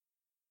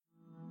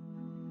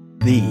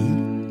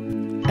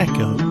The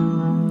Echo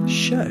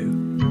Show.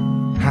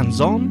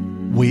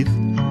 Hands-on with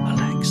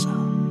Alexa.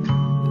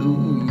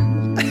 Ooh.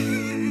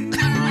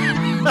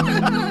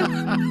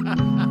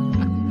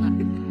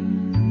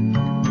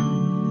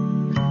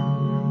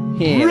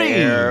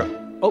 Here.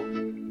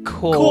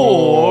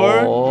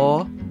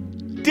 Core.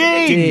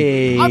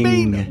 Ding! I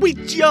mean, we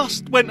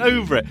just went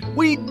over it.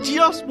 We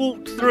just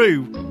walked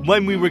through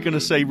when we were going to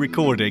say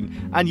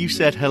recording, and you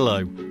said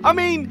hello. I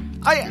mean,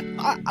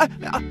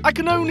 I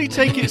can only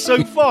take it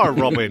so far,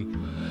 Robin.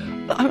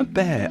 I'm a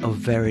bear of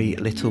very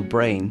little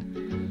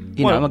brain.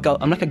 You know,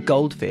 I'm like a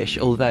goldfish,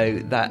 although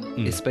that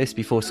is supposed to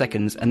be 4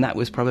 seconds, and that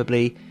was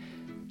probably...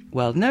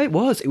 Well, no, it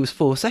was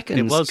 4 seconds.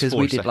 It was 4 because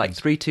we did like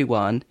 3, 2,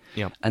 1,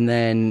 and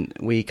then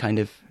we kind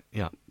of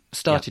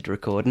started to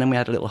record, and then we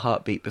had a little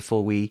heartbeat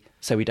before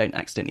so we don't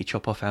accidentally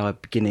chop off our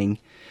beginning.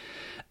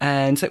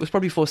 And so it was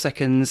probably 4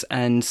 seconds,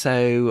 and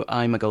so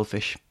I'm a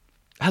goldfish.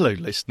 Hello,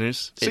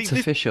 listeners. It's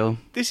official.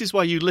 This is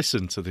why you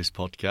listen to this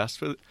podcast,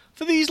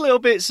 for these little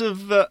bits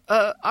of,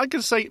 I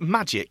can say,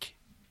 magic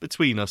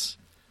between us.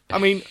 I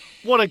mean,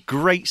 what a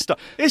great start.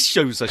 This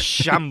show's a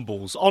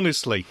shambles,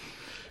 honestly.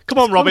 Come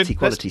on, Robin.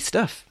 Quality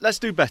stuff. Let's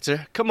do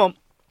better. Come on.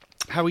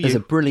 How are you? There's a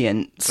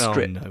brilliant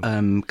strip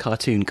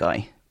cartoon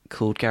guy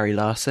called Gary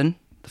Larson,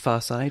 The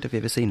Far Side. Have you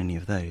ever seen any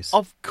of those?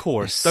 Of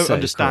course. Don't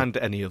understand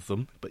any of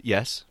them, but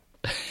yes.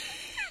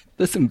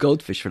 There's some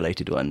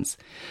goldfish-related ones.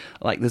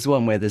 Like there's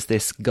one where there's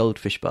this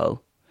goldfish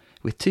bowl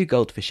with 2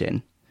 goldfish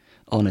in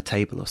on a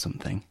table or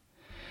something.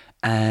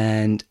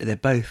 And they're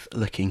both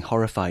looking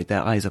horrified.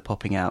 Their eyes are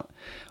popping out.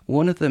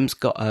 One of them's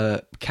got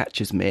a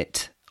catcher's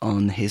mitt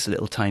on his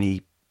little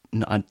tiny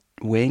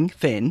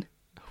fin.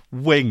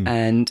 Wing.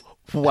 And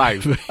wow.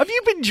 Have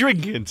you been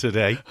drinking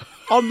today?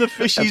 On the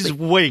fish's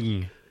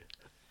wing.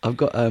 I've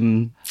got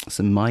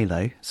some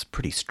Milo. It's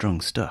pretty strong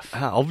stuff.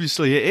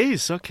 Obviously it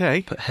is.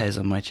 Okay. Put hairs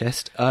on my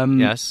chest.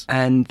 Yes.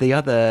 And the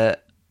other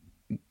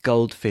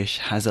goldfish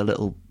has a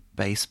little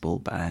baseball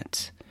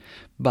bat.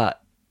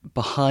 But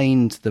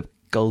behind the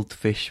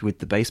goldfish with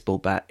the baseball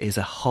bat is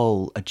a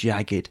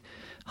jagged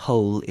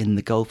hole in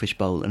the goldfish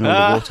bowl, and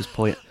all the water's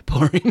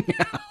pouring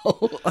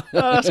out.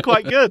 That's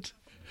quite good.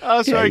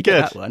 That's very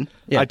good. That one.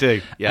 Yeah. I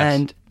do, yes.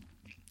 And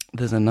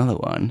there's another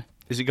one.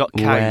 Has it got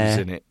cows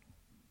in it?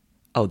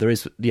 Oh, there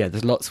is. Yeah,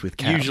 there's lots with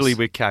cows. Usually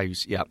with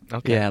cows, yeah.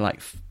 Okay. Yeah, like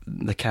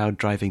the cow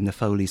driving the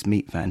Foley's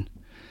meat van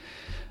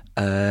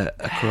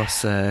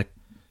across a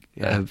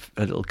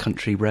little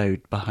country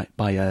road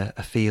by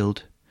a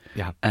field.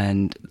 Yeah.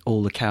 And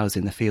all the cows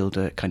in the field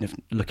are kind of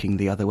looking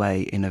the other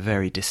way in a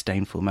very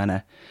disdainful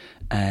manner.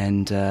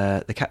 And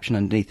the caption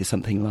underneath is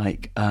something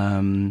like,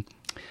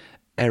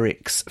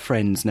 Eric's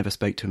friends never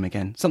spoke to him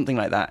again. Something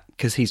like that,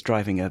 because he's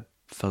driving a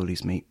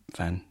Foley's meat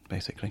van,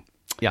 basically.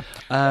 Yeah.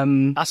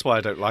 That's why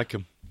I don't like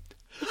him.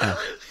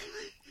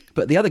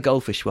 But the other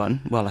goldfish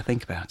one, while I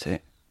think about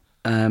it...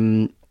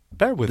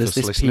 Bear with us,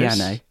 listeners.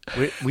 Piano.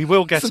 We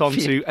will get on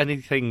to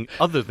anything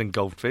other than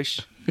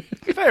goldfish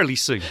fairly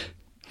soon.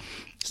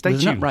 Stay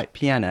tuned. There's an upright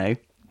piano,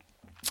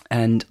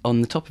 and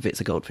on the top of it's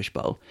a goldfish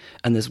bowl,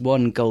 and there's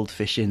one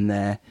goldfish in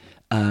there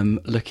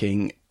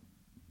looking,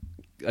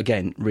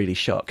 again, really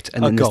shocked.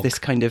 And then there's this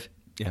kind of...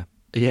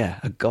 Yeah,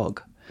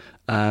 agog.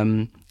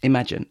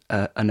 Imagine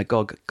an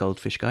agog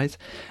goldfish, guys.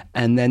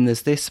 And then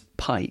there's this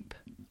pipe,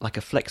 like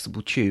a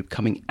flexible tube,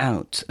 coming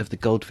out of the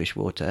goldfish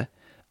water,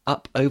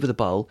 up over the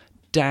bowl,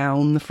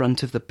 down the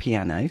front of the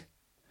piano,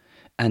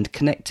 and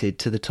connected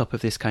to the top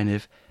of this kind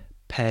of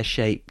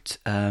pear-shaped...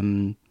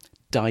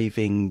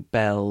 diving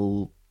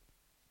bell,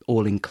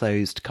 all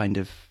enclosed kind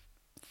of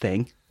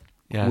thing,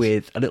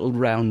 with a little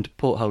round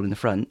porthole in the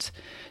front,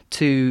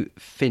 2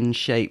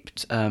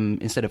 fin-shaped,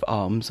 instead of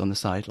arms on the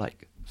side,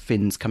 like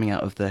fins coming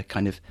out of the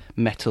kind of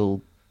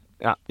metal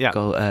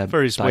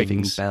for his diving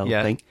wings. bell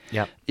thing.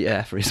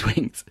 Yeah, for his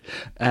wings.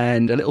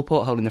 And a little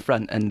porthole in the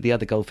front, and the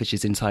other goldfish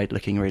is inside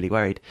looking really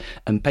worried.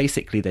 And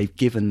basically they've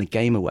given the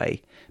game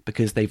away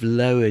because they've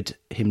lowered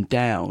him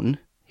down.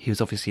 He was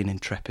obviously an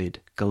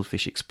intrepid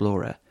goldfish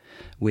explorer,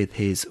 with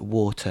his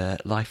water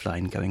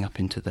lifeline going up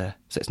into the...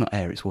 So it's not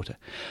air, it's water.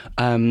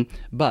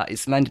 But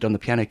it's landed on the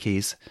piano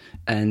keys,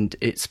 and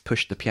it's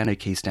pushed the piano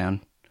keys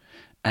down,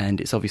 and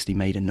it's obviously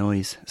made a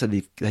noise. So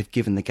they've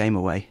given the game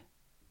away.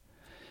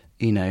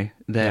 You know,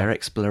 their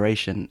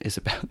exploration is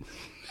about...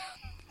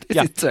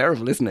 This is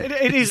terrible, isn't it?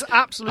 It is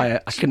absolutely...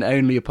 I can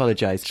only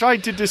apologise.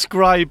 Trying to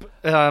describe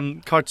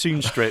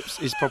cartoon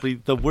strips is probably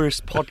the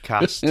worst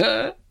podcast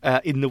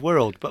in the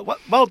world. But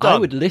well done. I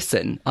would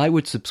listen. I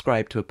would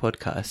subscribe to a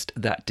podcast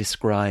that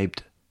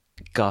described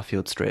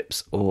Garfield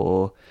strips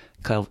or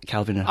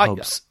Calvin and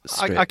Hobbes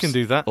strips. I can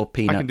do that. Or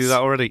Peanuts. I can do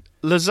that already.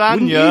 Lasagna.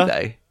 Wouldn't you,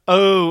 though?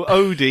 Oh,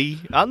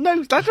 Odie.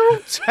 No, they're all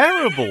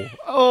terrible.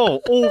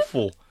 Oh,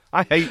 awful.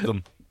 I hate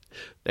them.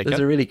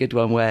 There's a really good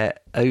one where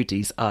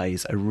Odie's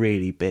eyes are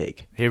really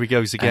big. Here he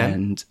goes again.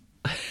 And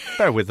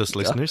bear with us,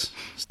 listeners.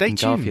 Stay tuned.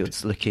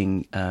 Garfield's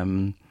looking...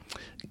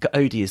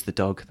 Odie is the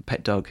dog, the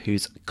pet dog,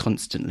 who's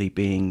constantly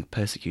being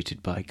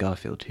persecuted by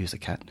Garfield, who's a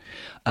cat.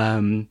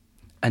 And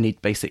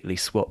he'd basically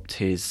swapped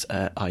his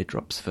eye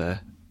drops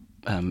for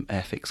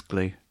Airfix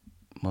glue,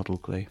 model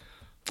glue.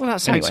 Well,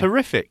 that sounds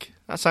horrific.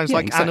 That sounds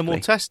like animal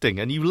testing,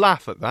 and you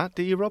laugh at that,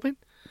 do you, Robin?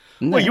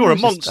 No, well, you're a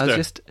monster. I was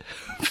just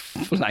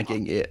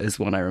flagging it as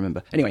one I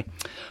remember. Anyway.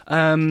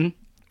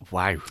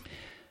 Wow.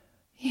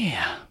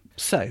 Yeah.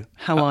 So,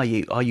 how are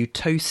you? Are you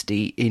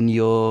toasty in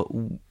your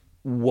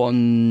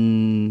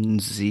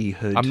onesie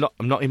hood? I'm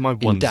not in my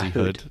onesie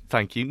hood.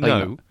 Thank you.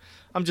 No.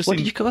 I'm just What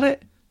did you call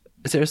it?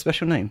 Is there a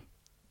special name?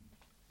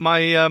 My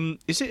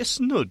is it a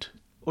snud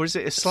or is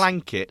it a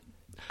slanket?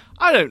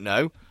 I don't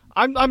know.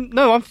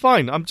 I'm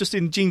fine. I'm just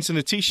in jeans and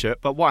a t-shirt,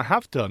 but what I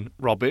have done,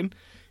 Robin,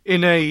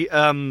 in a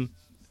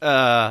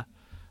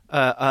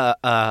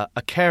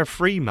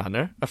carefree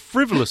manner, a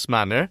frivolous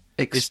manner,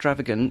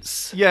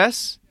 extravagance.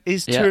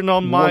 Is turn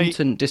on my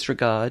wanton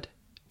disregard.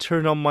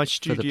 Turn on my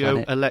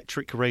studio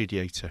electric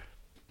radiator.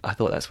 I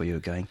thought that's where you were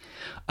going.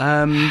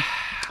 I'm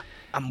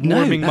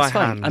warming my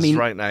hands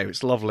right now.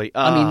 It's lovely.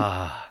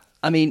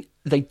 I mean,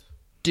 they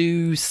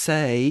do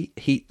say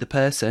heat the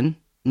person,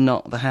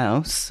 not the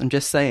house. I'm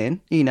just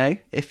saying,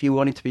 if you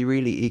wanted to be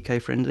really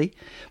eco-friendly.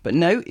 But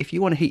no, if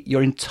you want to heat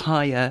your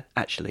entire...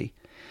 Actually,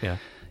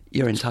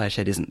 your entire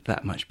shed isn't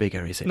that much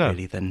bigger, is it,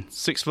 really, than...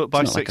 6 foot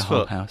by 6 like a foot.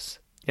 whole house.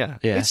 Yeah.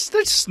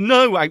 There's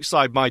snow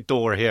outside my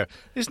door here.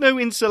 There's no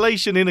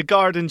insulation in a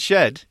garden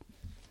shed.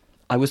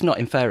 I was not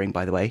inferring,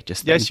 by the way,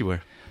 just then, yes, you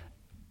were.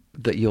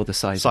 That you're the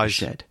size of the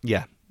shed.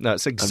 Yeah. No,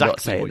 it's exactly I'm not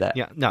saying that.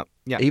 Yeah, no.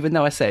 Yeah. Even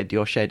though I said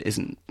your shed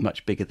isn't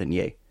much bigger than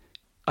you.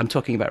 I'm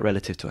talking about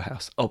relative to a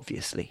house,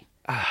 obviously.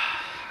 Are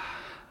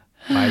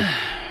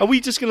we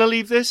just going to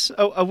leave this?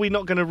 Are we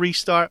not going to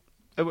restart?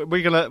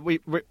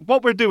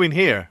 What we're doing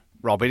here,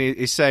 Robin,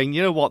 is saying,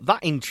 you know what, that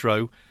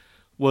intro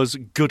was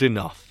good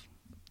enough.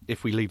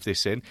 If we leave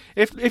this in,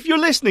 if you're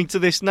listening to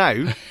this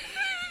now,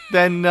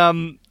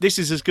 then this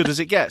is as good as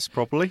it gets,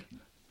 probably.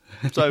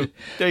 So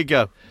there you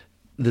go.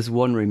 There's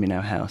one room in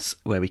our house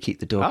where we keep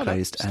the door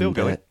closed and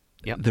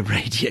the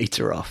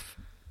radiator off,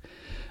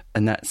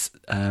 and that's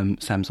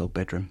Sam's old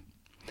bedroom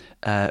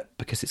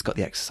because it's got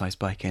the exercise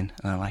bike in,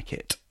 and I like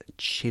it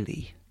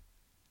chilly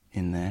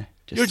in there.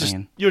 You're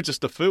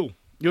just a fool.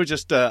 You're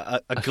just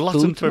a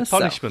glutton for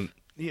punishment.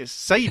 You're a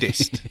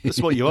sadist.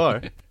 That's what you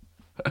are.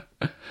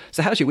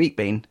 So how's your week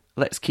been?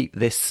 Let's keep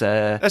this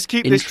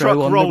this truck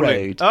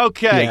rolling.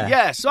 Okay,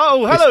 yes.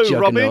 Oh, hello,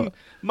 Robin.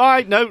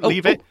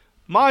 Leave it.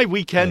 My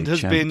weekend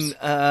has been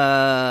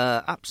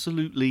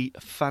absolutely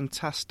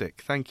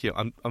fantastic. Thank you.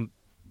 I'm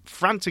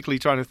frantically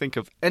trying to think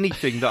of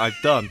anything that I've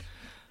done,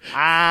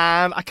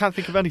 and I can't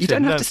think of anything. You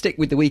don't have to stick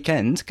with the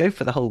weekend. Go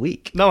for the whole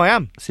week. No, I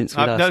am. Since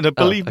we last... No,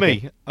 believe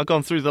me, I've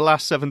gone through the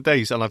last 7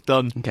 days and I've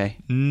done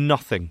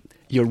nothing.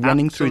 You're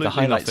running through the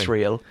highlights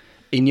reel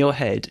in your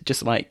head,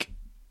 just like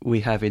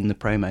we have in the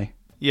promo.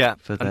 Yeah.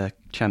 For the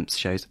Champs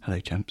shows. Hello,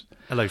 Champs.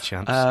 Hello,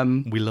 Champs.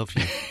 We love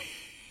you.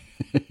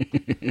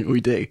 We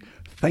do.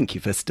 Thank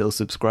you for still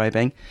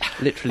subscribing.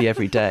 Literally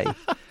every day.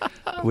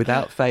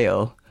 Without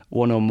fail,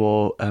 one or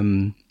more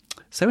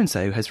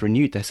so-and-so has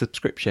renewed their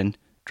subscription,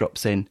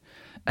 drops in,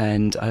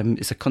 and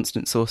it's a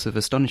constant source of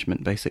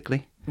astonishment,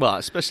 basically. Well,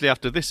 especially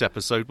after this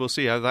episode, we'll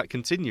see how that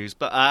continues.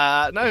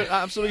 But no,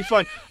 absolutely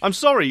fine. I'm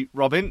sorry,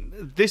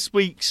 Robin. This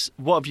week's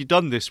What Have You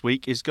Done This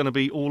Week is going to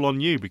be all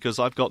on you because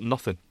I've got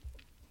nothing.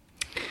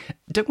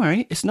 Don't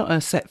worry, it's not a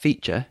set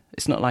feature.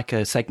 It's not like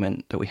a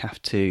segment that we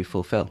have to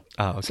fulfill.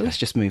 Oh, okay. So let's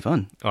just move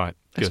on. All right,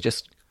 Let's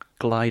just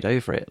glide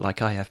over it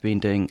like I have been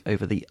doing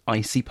over the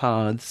icy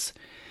paths,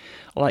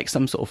 like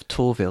some sort of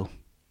Torville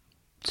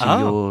to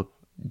your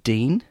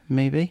Dean,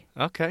 maybe?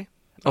 Okay.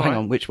 Hang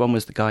on, which one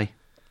was the guy?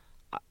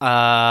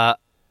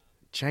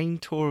 Jane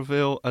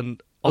Torville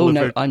and Oliver...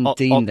 Oh, no, I'm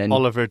Dean then.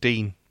 Oliver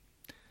Dean.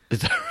 Is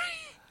that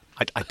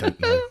right? I don't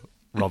know,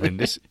 Robin.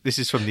 This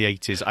is from the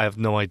 80s. I have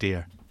no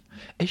idea.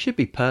 It should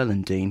be Pearl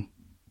and Dean,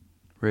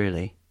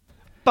 really.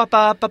 That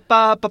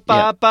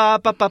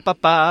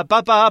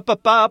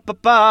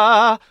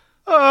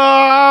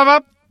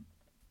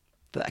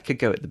could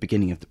go at the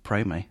beginning of the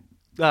promo.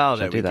 Oh,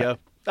 there we go.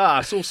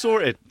 It's all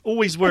sorted.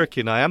 Always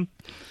working, I am.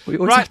 We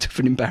always have to have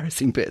an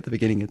embarrassing bit at the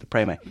beginning of the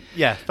promo.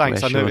 Yeah,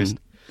 thanks, I noticed.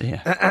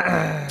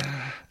 Yeah.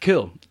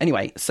 Cool.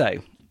 Anyway, so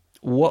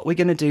what we're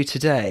going to do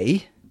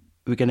today,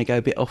 we're going to go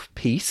a bit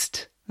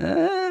off-piste.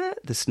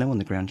 There's snow on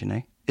the ground,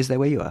 Is there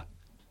where you are?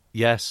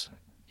 Yes.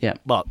 Yeah.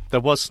 But there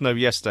was snow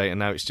yesterday, and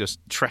now it's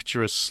just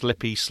treacherous,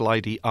 slippy,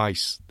 slidey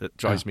ice that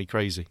drives me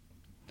crazy.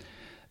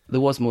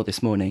 There was more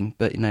this morning,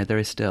 but, there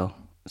is still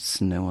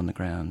snow on the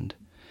ground.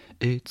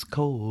 It's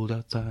cold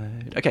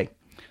outside. Okay.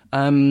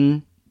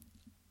 And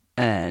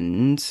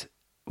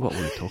what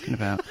were we talking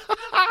about?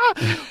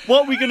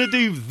 What are we going to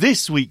do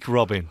this week,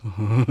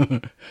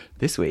 Robin?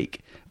 This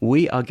week,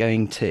 we are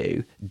going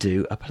to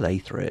do a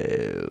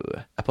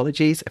playthrough.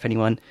 Apologies if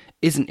anyone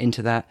isn't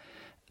into that.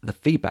 The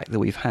feedback that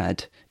we've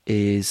had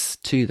is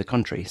to the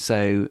contrary.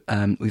 So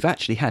we've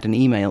actually had an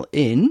email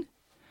in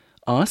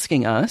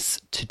asking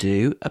us to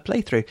do a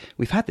playthrough.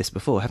 We've had this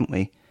before, haven't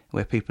we?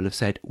 Where people have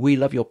said, we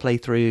love your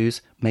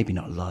playthroughs. Maybe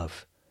not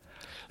love.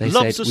 They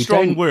Love's said, a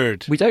strong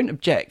word. We don't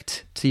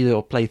object to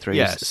your playthroughs.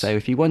 Yes. So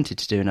if you wanted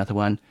to do another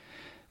one,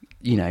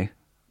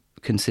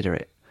 consider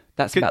it.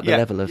 That's about the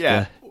level of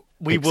the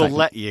we will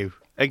let you.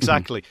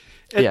 Exactly.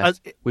 Yeah,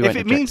 if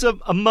it means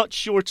a much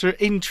shorter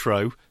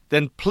intro,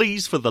 then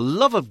please, for the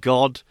love of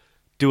God,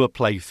 do a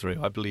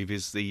playthrough, I believe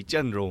is the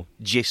general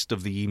gist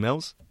of the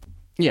emails.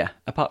 Yeah,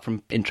 apart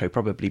from intro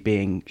probably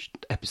being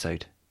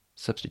episode.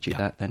 Substitute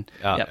that then.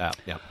 Yeah.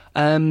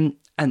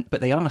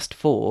 But they asked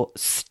for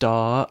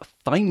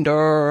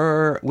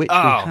Starfinder, which we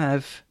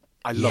have.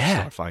 I love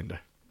Starfinder.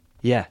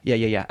 Yeah,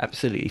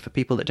 absolutely. For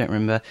people that don't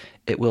remember,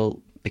 it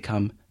will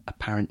become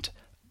apparent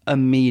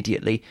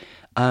immediately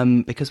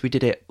because we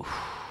did it,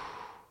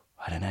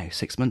 I don't know,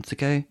 6 months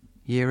ago,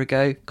 year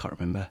ago, can't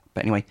remember.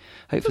 But anyway,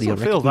 hopefully you'll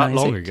recognise it. It doesn't feel that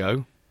long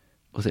ago.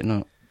 Was it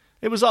not?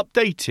 It was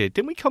updated.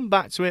 Didn't we come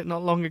back to it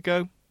not long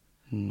ago?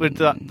 With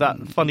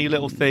that funny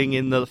little thing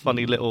in the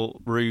funny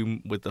little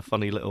room with the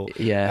funny little...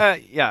 Yeah.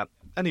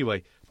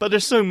 Anyway, but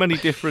there's so many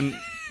different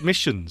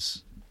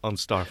missions on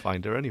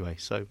Starfinder anyway,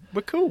 so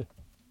we're cool.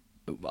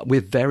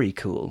 We're very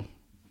cool.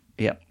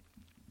 Yep.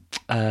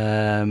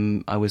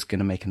 I was going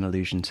to make an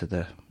allusion to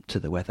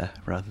the weather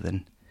rather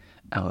than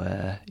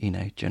our,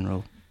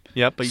 general...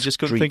 Yeah, but you just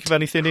couldn't think of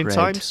anything in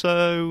time,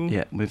 so...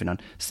 Yeah, moving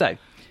on. So,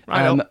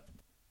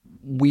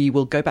 we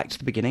will go back to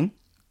the beginning.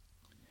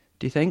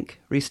 Do you think?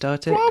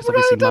 Restart it? Well,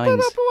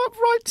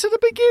 right to the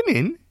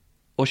beginning?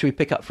 Or should we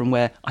pick up from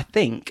where... I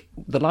think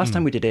the last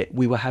time we did it,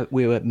 we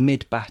were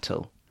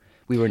mid-battle.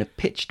 We were in a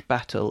pitched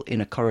battle in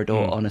a corridor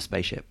on a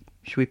spaceship.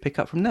 Should we pick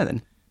up from there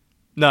then?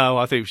 No,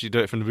 I think we should do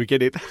it from the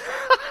beginning.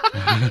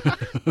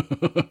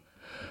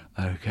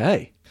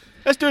 Okay.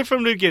 Let's do it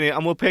from the beginning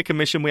and we'll pick a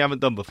mission we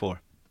haven't done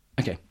before.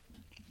 Okay.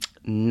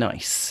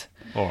 Nice.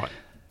 All right.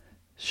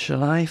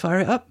 Shall I fire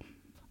it up?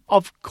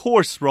 Of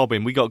course,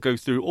 Robin. We got to go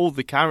through all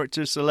the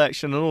character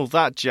selection and all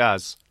that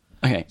jazz.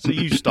 Okay. So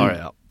you start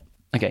it up.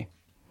 Okay.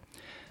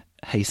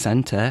 Hey,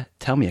 Santa,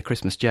 tell me a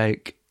Christmas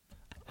joke.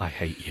 I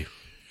hate you.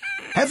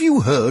 Have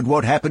you heard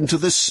what happened to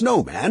the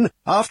snowman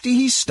after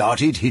he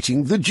started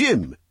hitting the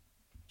gym?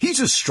 He's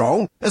as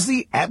strong as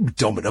the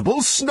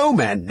Abominable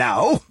Snowman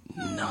now.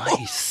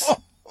 Nice.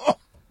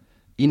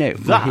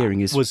 That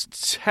hearing was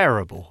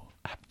terrible.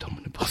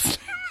 Abominable.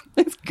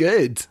 It's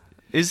good.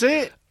 Is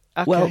it?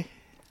 Okay. Well,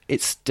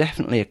 it's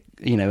definitely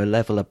a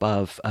level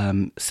above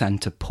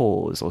Santa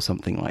Paws or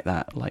something like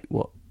that. Like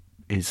what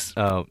is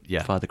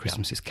Father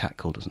Christmas's cat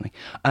called or something?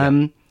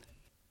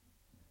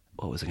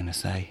 What was I going to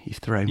say? You've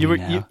thrown me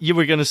now. You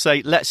were going to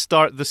say, let's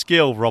start the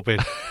skill, Robin.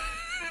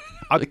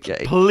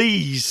 Okay.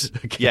 Please.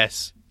 Okay.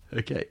 Yes.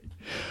 Okay.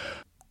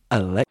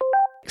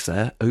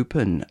 Alexa,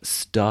 open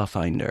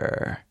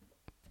Starfinder.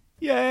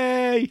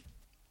 Yay!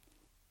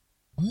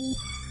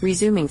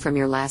 Resuming from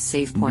your last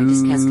save point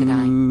is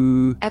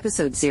Keskadai.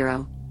 Episode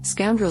 0,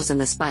 Scoundrels in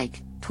the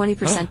Spike,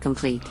 20%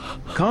 complete.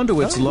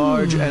 Conduits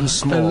large and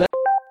small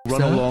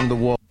run along the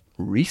wall.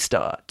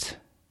 Restart.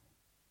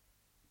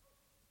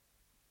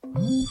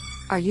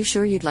 Are you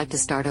sure you'd like to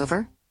start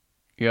over?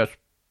 Yes.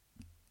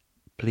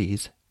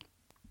 Please.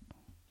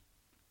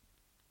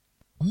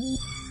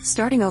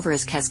 Starting over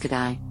is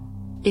Keskadai.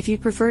 If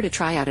you'd prefer to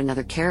try out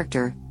another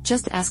character,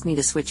 just ask me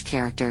to switch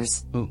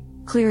characters. Ooh.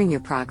 Clearing your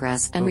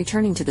progress and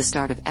returning to the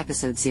start of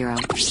episode 0.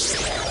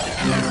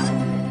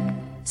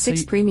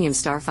 6 premium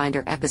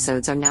Starfinder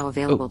episodes are now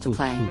available to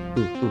play.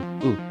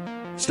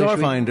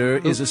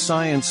 Starfinder is a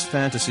science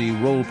fantasy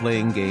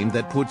role-playing game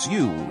that puts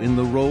you in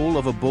the role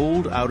of a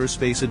bold outer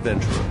space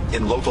adventurer.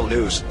 In local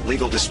news,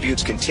 legal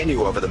disputes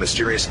continue over the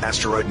mysterious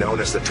asteroid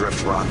known as the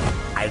Drift Rock.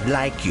 I'd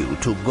like you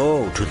to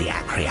go to the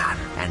Acreon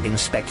and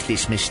inspect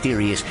this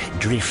mysterious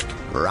Drift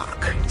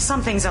Rock.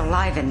 Something's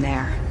alive in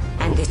there,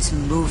 and it's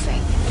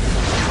moving.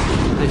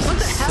 This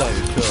is so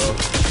cool.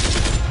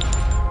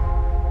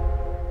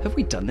 Have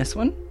we done this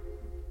one?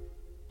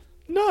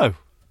 No.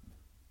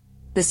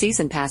 The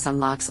Season Pass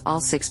unlocks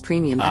all 6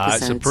 premium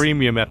episodes. It's a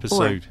premium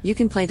episode. Or you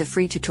can play the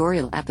free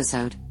tutorial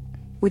episode.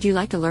 Would you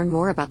like to learn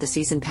more about the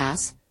Season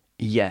Pass?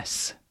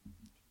 Yes.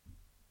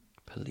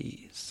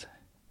 Please.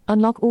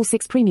 Unlock all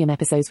 6 premium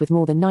episodes with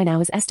more than 9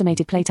 hours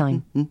estimated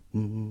playtime.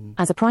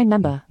 As a Prime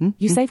member,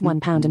 you save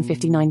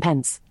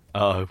 £1.59.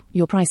 Uh-oh.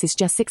 Your price is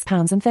just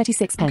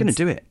 £6.36. I'm going to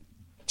do it.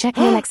 Check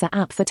the Alexa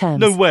app for terms.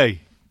 No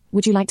way.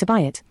 Would you like to buy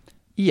it?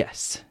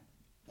 Yes.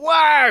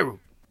 Wow!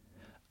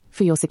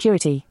 For your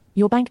security,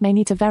 your bank may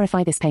need to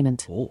verify this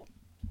payment. Oh.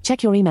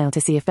 Check your email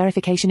to see if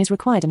verification is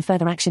required and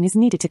further action is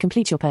needed to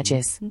complete your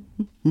purchase.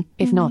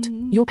 If not,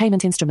 your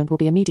payment instrument will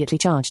be immediately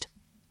charged.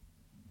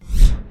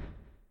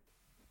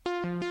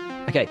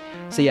 Okay,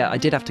 so I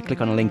did have to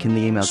click on a link in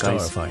the email,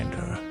 guys.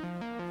 Starfinder.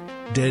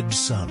 Dead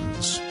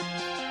Sons.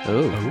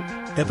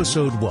 Oh.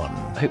 Episode 1.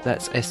 I hope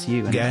that's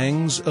SU.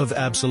 Gangs of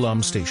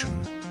Absalom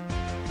Station.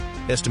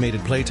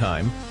 Estimated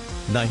playtime,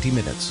 90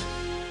 minutes.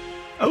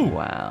 Oh,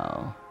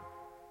 wow.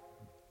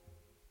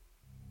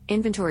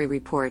 Inventory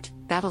report,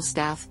 battle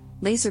staff,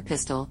 laser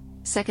pistol,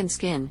 second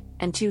skin,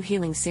 and 2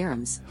 healing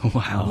serums.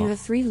 Wow. You have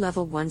 3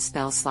 level 1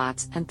 spell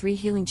slots and 3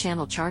 healing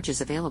channel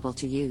charges available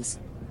to use.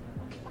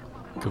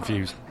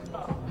 Confused.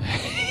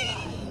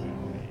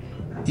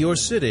 You're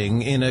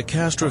sitting in a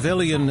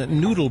Castrovellian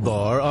noodle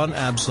bar on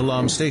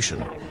Absalom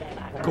Station.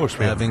 Of course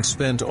we having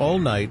spent all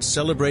night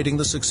celebrating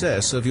the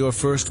success of your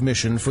first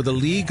mission for the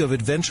League of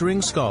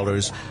Adventuring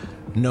Scholars,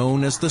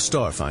 known as the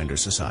Starfinder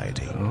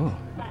Society. Oh.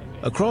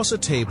 Across a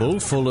table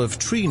full of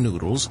tree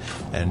noodles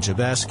and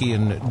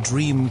Jabaskian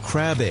dream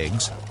crab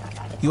eggs,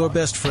 your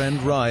best friend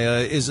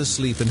Raya is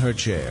asleep in her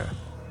chair,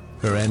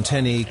 her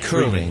antennae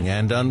curling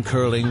and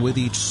uncurling with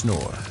each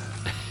snore.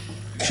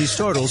 She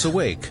startles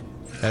awake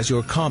as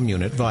your comm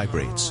unit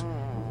vibrates.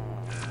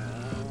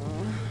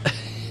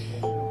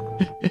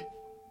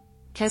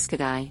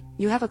 Keskadai,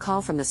 you have a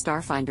call from the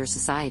Starfinder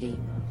Society.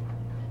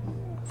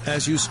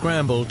 As you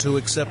scramble to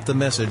accept the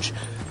message,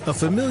 a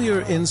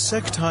familiar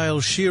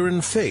insectile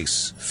Sheeran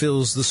face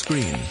fills the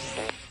screen.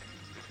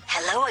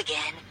 Hello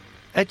again.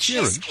 Ed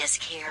Sheeran?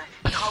 Kisk here,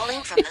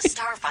 calling from the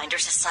Starfinder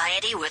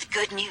Society with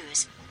good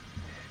news.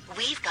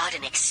 We've got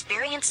an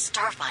experienced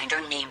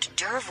Starfinder named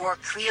Dervor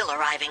Creel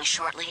arriving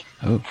shortly,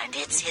 and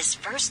it's his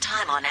first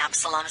time on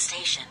Absalom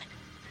Station.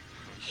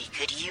 He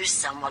could use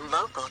someone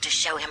local to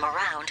show him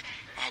around,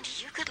 and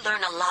you could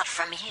learn a lot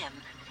from him.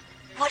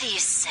 What do you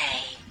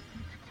say?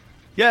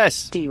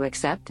 Yes. Do you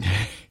accept?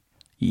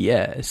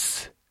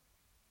 Yes.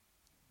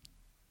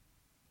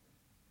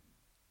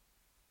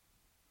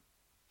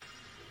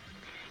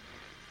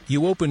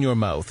 You open your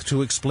mouth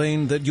to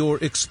explain that you're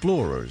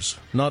explorers,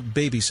 not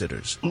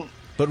babysitters.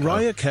 But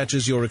Raya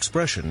catches your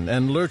expression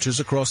and lurches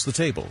across the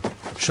table,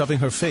 shoving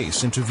her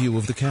face into view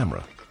of the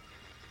camera.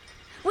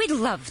 We'd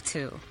love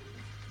to.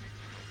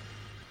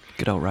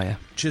 Good old Raya.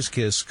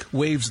 Chiskisk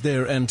waves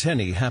their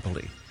antennae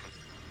happily.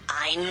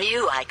 I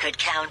knew I could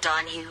count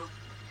on you.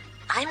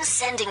 I'm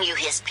sending you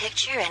his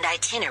picture and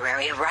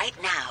itinerary right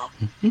now.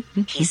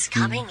 He's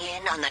coming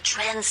in on the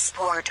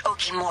transport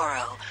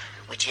Okimoro,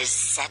 which is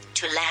set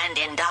to land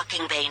in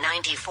Docking Bay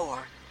 94.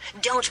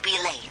 Don't be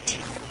late.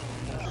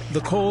 The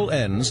call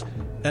ends,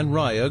 and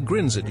Raya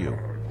grins at you.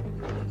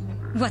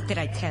 What did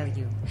I tell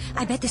you?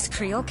 I bet this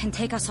Creole can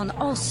take us on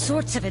all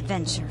sorts of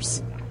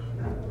adventures.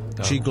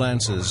 She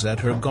glances at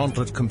her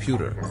gauntlet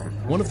computer,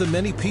 one of the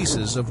many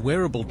pieces of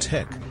wearable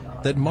tech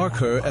that mark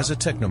her as a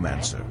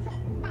technomancer.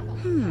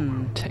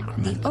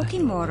 The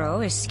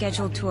Okimoro is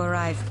scheduled to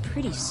arrive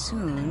pretty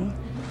soon.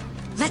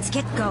 Let's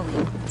get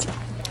going.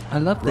 I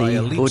love the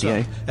Raya leaps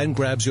audio. up and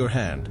grabs your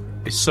hand,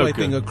 It's so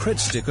swiping good. a crit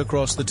stick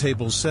across the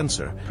table's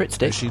sensor Crit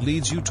stick? as she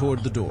leads you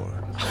toward the door.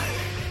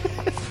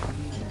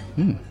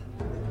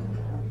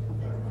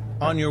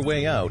 On your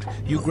way out,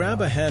 you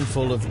grab a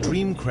handful of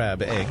dream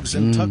crab eggs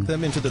and tuck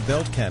them into the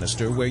belt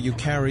canister where you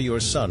carry your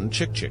son,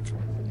 Chick-Chick.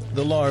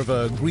 The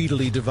larva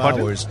greedily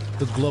devours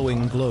the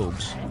glowing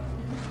globes.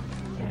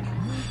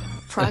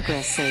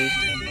 Progress saved.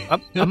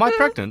 Am I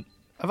pregnant?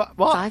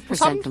 What?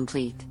 5%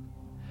 complete.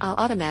 I'll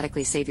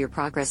automatically save your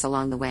progress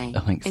along the way.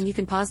 Oh, thanks. And you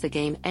can pause the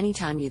game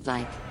anytime you'd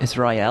like. Is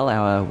Rael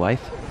our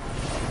wife?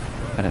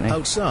 I don't know.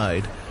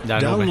 Outside, No, no,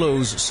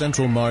 Downlow's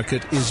Central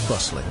Market is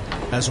bustling,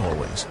 as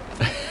always.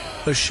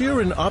 A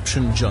Sheeran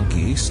option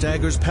junkie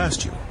staggers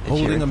past you,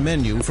 holding Sheeran? a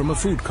menu from a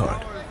food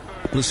cart,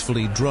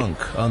 blissfully drunk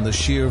on the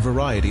sheer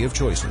variety of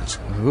choices.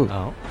 Ooh.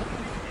 Oh.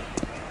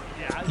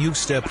 You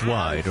step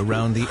wide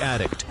around the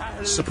addict,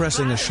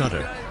 suppressing a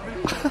shudder.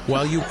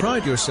 While you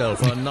pride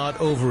yourself on not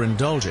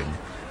overindulging,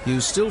 you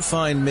still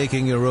find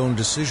making your own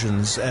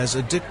decisions as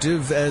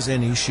addictive as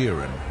any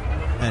Sheeran.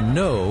 And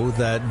know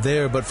that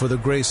there but for the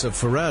grace of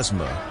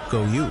Pharasma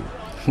go you.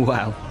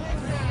 Wow.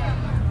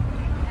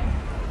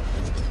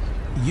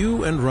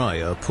 You and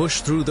Raya push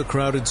through the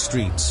crowded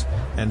streets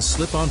and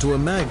slip onto a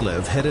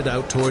maglev headed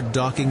out toward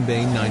Docking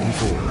Bay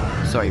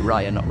 94, Sorry,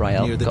 Raya, not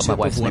Rael. near the Got my tip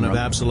wife's of one name of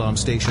wrong. Absalom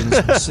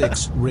Station's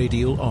 6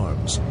 radial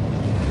arms.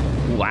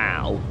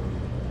 Wow.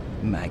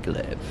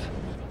 Maglev.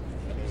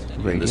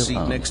 In the Radial seat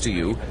arm. next to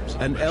you,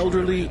 an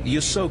elderly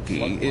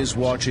Yosoki is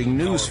watching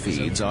news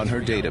feeds on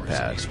her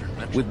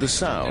datapad, with the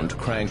sound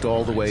cranked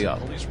all the way up.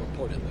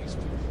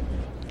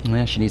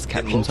 Yeah, she needs In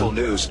captions local on.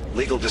 news,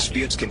 legal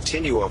disputes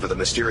continue over the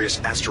mysterious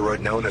asteroid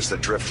known as the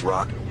Drift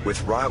Rock,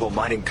 with rival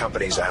mining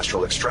companies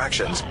Astral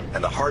Extractions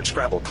and the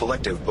Hardscrabble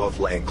Collective both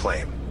laying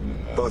claim.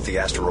 Both the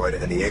asteroid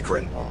and the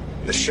Akron.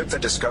 The ship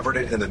that discovered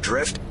it in the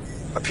drift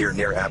appeared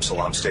near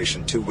Absalom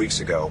Station 2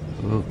 weeks ago,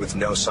 with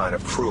no sign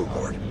of crew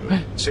aboard.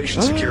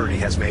 Station security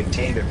has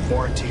maintained a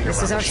quarantine This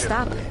around is our the ship.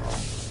 stop.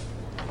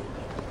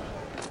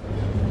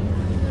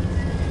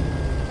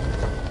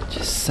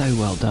 Just so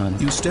well done.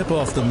 You step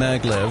off the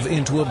maglev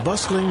into a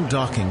bustling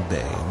docking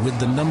bay with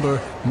the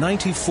number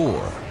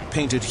 94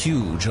 painted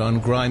huge on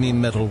grimy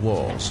metal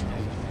walls.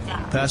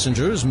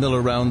 Passengers mill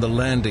around the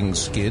landing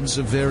skids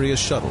of various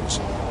shuttles,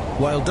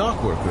 while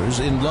dock workers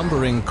in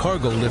lumbering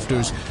cargo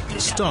lifters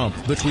stomp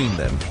between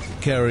them,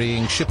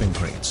 carrying shipping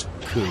crates.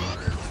 Cool.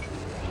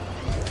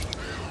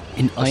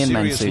 In A Iron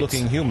Man suits.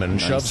 serious-looking human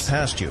Nice. shoves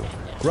past you,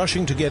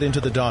 rushing to get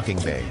into the docking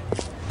bay.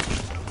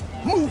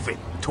 Move it,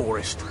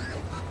 tourist.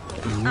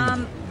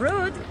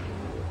 Rude.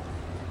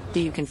 Do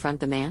you confront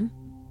the man?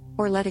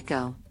 Or let it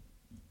go?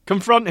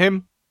 Confront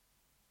him.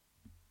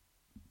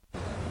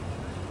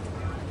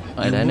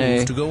 I You don't move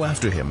know. to go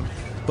after him,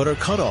 but are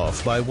cut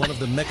off by one of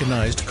the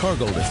mechanized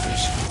cargo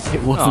lifters.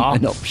 It wasn't Aw.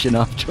 an option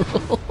after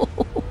all.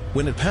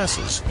 When it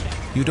passes,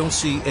 you don't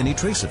see any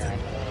trace of it.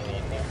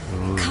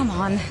 Come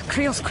on,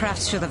 Creel's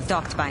craft should have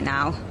docked by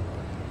now.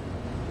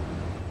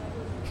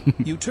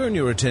 You turn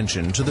your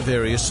attention to the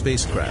various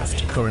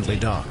spacecraft currently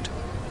docked,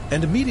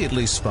 and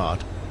immediately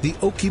spot the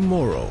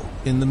Okimoro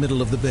in the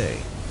middle of the bay.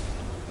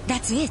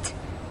 That's it.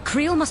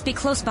 Creel must be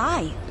close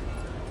by.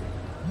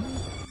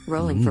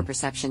 Rolling for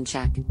perception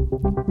check.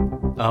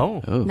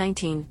 Oh.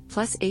 19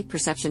 plus 8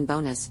 perception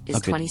bonus is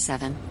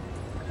 27.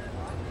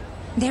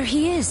 There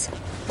he is.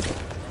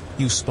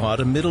 You spot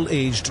a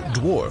middle-aged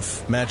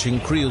dwarf matching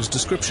Creel's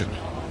description,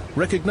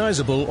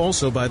 recognizable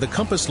also by the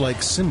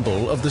compass-like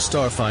symbol of the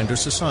Starfinder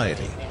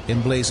Society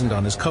emblazoned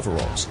on his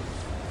coveralls.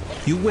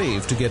 You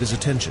wave to get his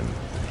attention,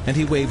 and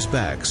he waves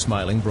back,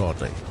 smiling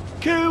broadly.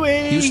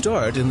 Cooey! You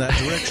start in that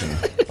direction,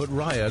 but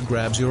Raya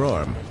grabs your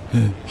arm.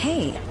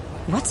 Hey,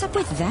 what's up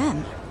with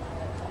them?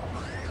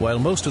 While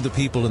most of the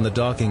people in the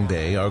docking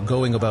bay are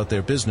going about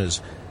their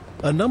business,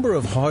 a number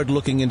of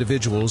hard-looking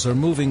individuals are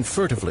moving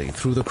furtively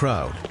through the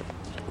crowd.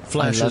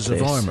 Flashes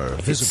of armor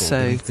visible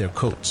beneath their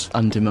coats.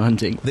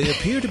 Undemanding. They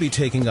appear to be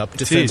taking up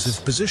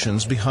defensive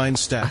positions behind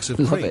stacks of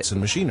crates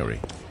and machinery.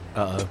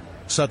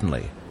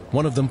 Suddenly,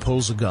 one of them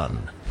pulls a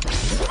gun.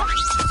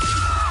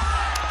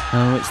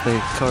 Oh, it's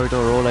the corridor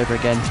all over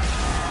again.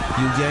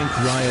 You yank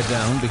Raya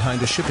down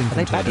behind a shipping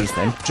container, baddies,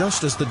 then?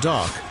 just as the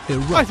dock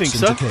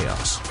erupts into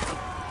chaos.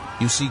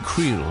 You see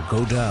Creel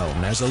go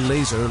down as a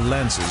laser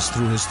lances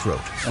through his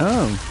throat.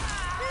 Oh.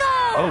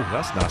 No! Oh,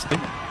 that's nasty.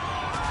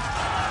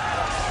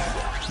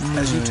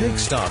 As you take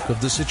stock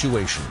of the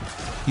situation,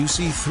 you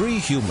see 3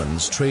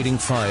 humans trading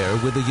fire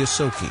with a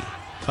Yosoki,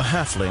 a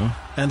halfling,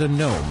 and a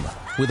gnome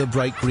with a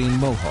bright green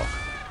mohawk.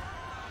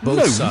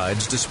 Both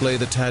sides display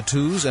the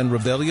tattoos and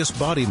rebellious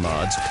body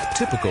mods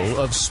typical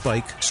of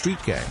Spike street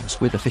gangs.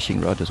 With a fishing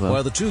rod as well.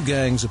 While the 2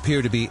 gangs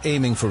appear to be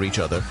aiming for each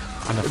other,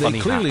 they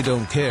clearly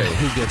don't care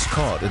who gets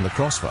caught in the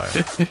crossfire.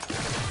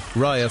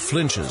 Raya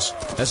flinches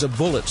as a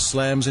bullet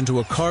slams into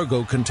a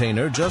cargo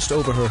container just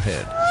over her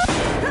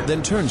head,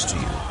 then turns to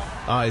you,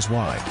 eyes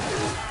wide.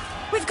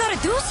 We've got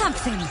to do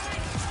something!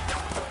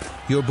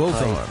 You're both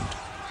armed.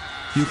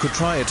 You could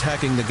try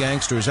attacking the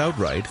gangsters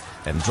outright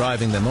and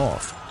driving them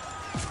off.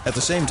 At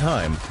the same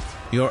time,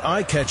 your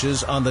eye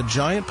catches on the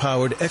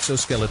giant-powered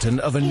exoskeleton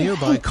of a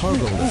nearby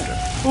cargo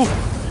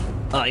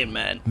lifter. Iron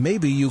Man.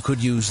 Maybe you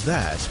could use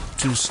that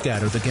to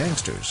scatter the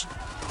gangsters.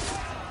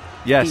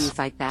 Yes. Do you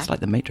fight back? It's like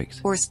the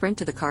Matrix. Or sprint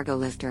to the cargo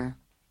lifter?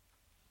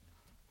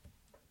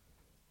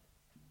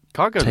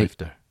 Cargo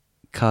lifter?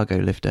 Cargo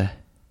lifter.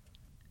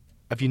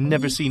 Have you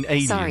never seen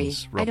Aliens, Sorry,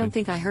 Robin? I don't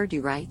think I heard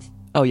you right.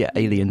 Oh yeah,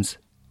 Aliens.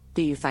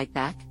 Do you fight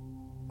back?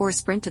 Or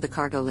sprint to the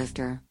cargo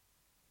lifter?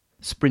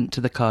 Sprint to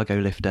the cargo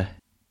lifter.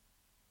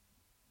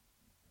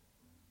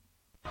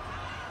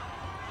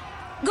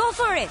 Go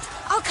for it!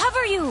 I'll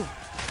cover you!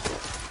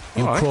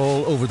 You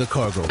crawl over the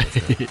cargo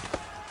lifter.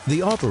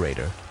 The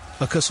operator,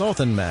 a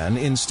Kasathan man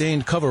in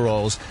stained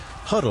coveralls,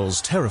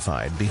 huddles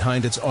terrified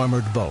behind its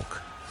armored bulk.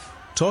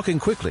 Talking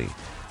quickly,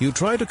 you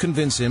try to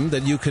convince him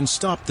that you can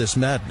stop this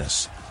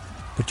madness,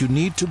 but you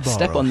need to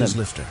borrow his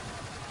lifter.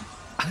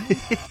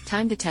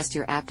 Time to test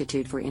your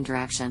aptitude for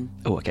interaction.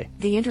 Oh, okay.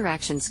 The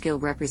interaction skill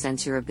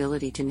represents your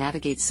ability to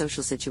navigate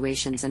social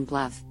situations and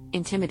bluff,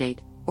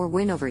 intimidate, or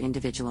win over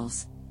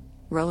individuals.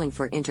 Rolling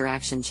for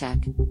interaction check.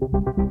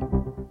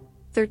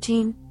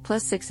 13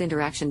 plus 6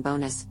 interaction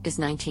bonus is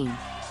 19.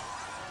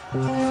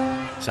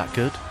 Is that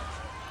good?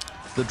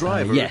 The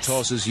driver yes.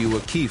 tosses you a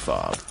key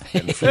fob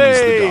and frees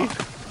the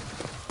dock.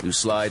 You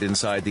slide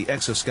inside the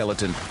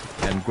exoskeleton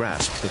and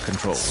grasp the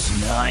controls.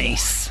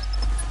 Nice.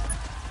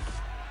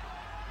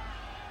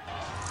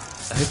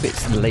 I hope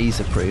it's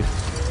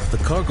laser-proof. The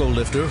cargo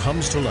lifter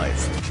hums to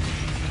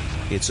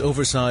life, its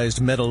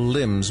oversized metal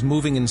limbs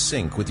moving in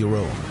sync with your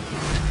own.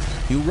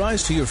 You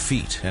rise to your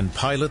feet and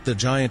pilot the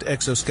giant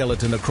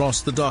exoskeleton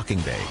across the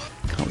docking bay.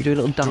 Can't we do a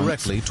little dance?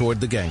 Directly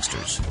toward the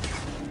gangsters.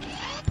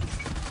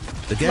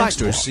 The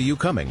gangsters see you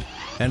coming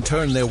and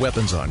turn their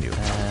weapons on you.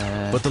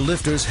 But the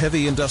lifter's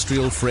heavy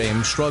industrial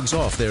frame shrugs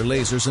off their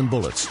lasers and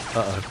bullets.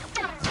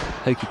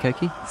 Hokey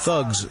cokey.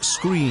 Thugs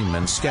scream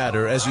and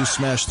scatter as you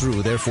smash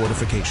through their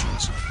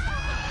fortifications.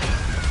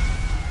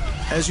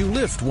 As you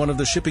lift one of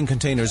the shipping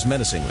containers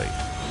menacingly,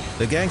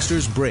 the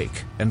gangsters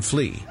break and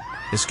flee,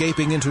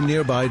 escaping into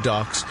nearby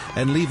docks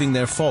and leaving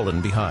their fallen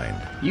behind.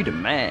 You the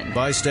man.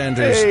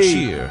 Bystanders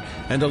cheer,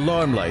 and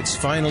alarm lights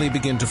finally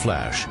begin to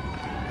flash,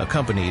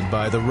 accompanied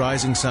by the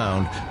rising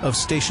sound of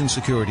station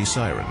security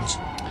sirens.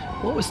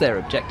 What was their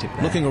objective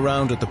there? Looking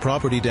around at the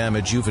property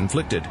damage you've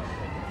inflicted,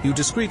 you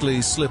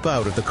discreetly slip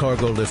out of the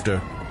cargo lifter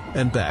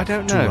and back to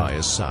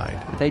Raya's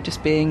side. Are they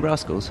just being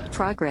rascals?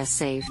 Progress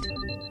saved.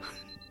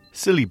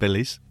 Silly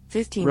billies.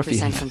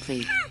 15%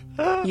 complete.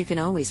 You can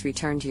always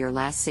return to your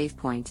last save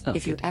point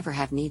if you ever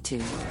have need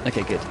to.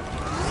 Okay, good.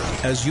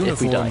 As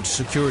uniformed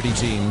security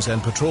teams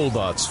and patrol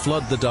bots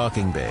flood the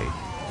docking bay,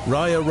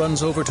 Raya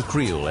runs over to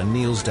Creel and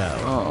kneels down.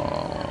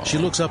 Aww. She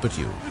looks up at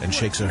you and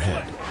shakes her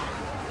head.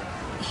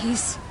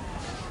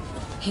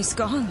 He's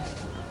gone.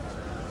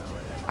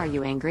 Are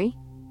you angry?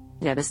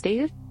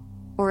 Devastated?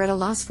 Or at a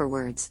loss for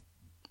words.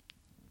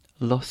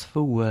 Loss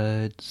for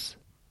words.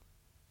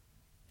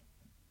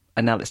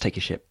 And now let's take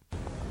a ship.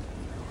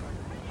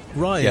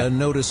 Raya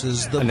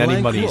notices the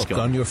blank look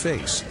on your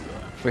face.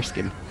 Frisk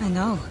him. I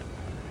know.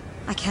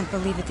 I can't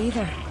believe it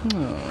either.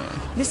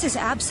 This is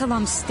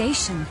Absalom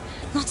Station,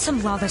 not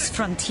some lawless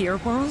frontier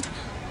world.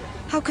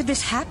 How could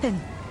this happen?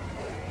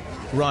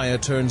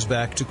 Raya turns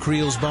back to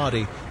Creel's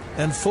body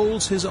and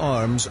folds his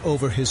arms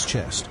over his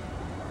chest,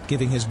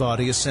 giving his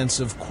body a sense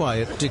of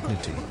quiet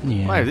dignity.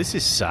 Yeah. Wow, this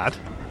is sad.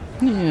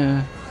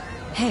 Yeah.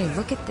 Hey,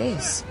 look at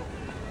this.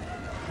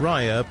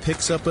 Raya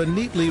picks up a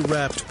neatly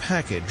wrapped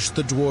package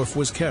the dwarf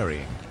was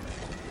carrying.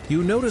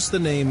 You notice the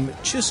name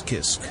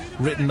Chiskisk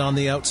written on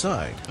the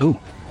outside. Ooh.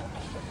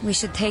 We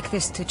should take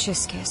this to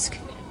Chiskisk.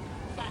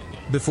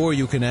 Before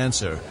you can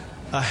answer,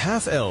 a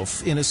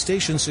half-elf in a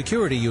station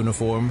security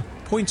uniform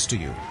points to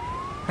you.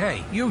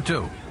 Hey, you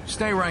two,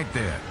 stay right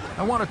there.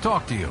 I want to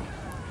talk to you.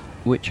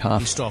 Which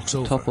half? He stalks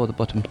over. Top or the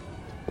bottom?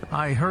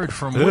 I heard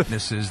from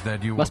witnesses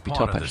that you were Must be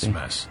part top, of this actually,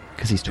 mess.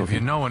 'cause he's talking.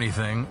 If you know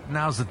anything,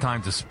 now's the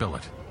time to spill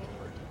it.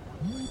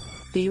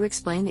 Do you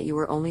explain that you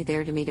were only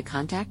there to meet a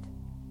contact?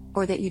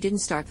 Or that you didn't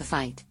start the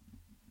fight?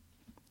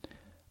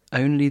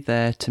 Only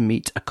there to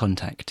meet a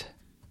contact.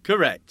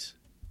 Correct.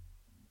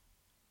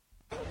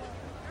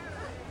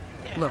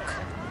 Look,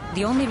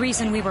 the only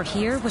reason we were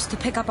here was to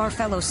pick up our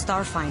fellow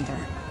Starfinder.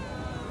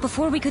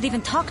 Before we could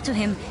even talk to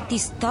him,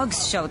 these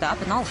thugs showed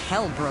up and all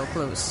hell broke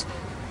loose.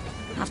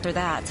 After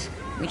that,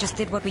 we just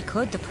did what we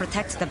could to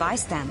protect the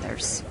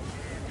bystanders.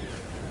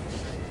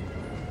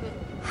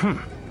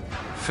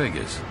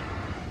 Figures.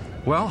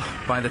 Well,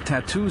 by the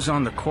tattoos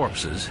on the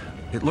corpses,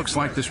 it looks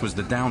like this was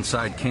the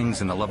Downside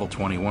Kings and the Level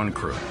 21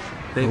 crew.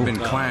 They've been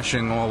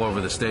clashing all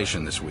over the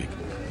station this week.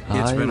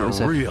 It's been a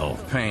real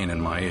pain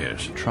in my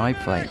ears. Tribe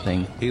fight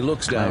thing. He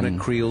looks down at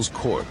Creel's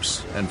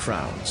corpse and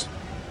frowns.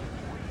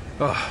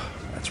 Oh,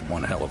 that's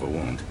one hell of a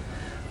wound.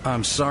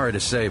 I'm sorry to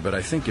say, but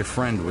I think your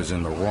friend was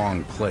in the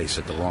wrong place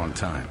at the wrong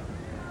time.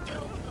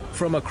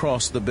 From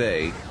across the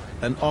bay,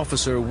 an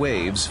officer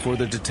waves for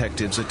the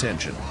detective's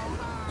attention.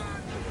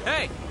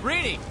 Hey,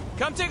 Reedy,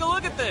 come take a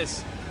look at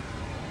this.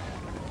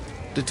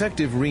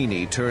 Detective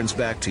Reedy turns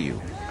back to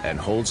you and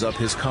holds up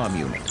his comm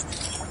unit.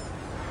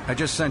 I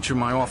just sent you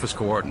my office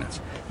coordinates.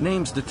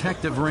 Name's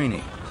Detective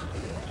Reedy.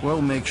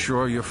 We'll make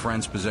sure your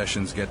friend's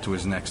possessions get to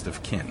his next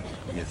of kin.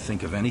 You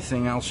think of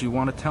anything else you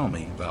want to tell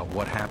me about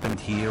what happened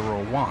here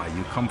or why,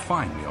 you come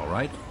find me, all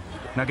right?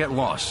 Now get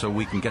lost so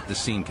we can get the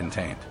scene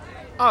contained.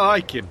 I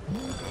like him.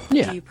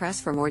 Yeah. Do you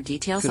press for more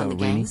details Good on the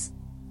old Reedy. gangs?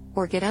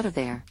 Or get out of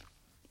there?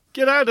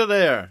 Get out of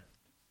there!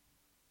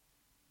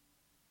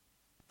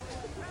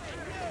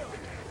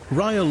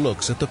 Raya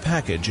looks at the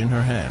package in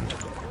her hand.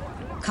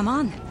 Come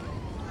on.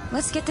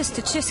 Let's get this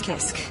to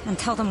Chiskisk and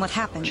tell them what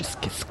happened.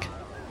 Chiskisk.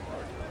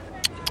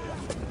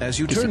 As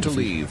you turn to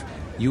leave,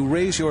 you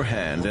raise your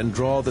hand and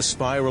draw the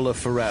spiral of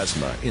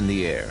pharasma in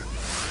the air,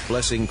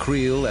 blessing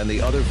Creel and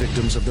the other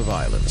victims of the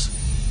violence.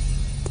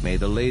 May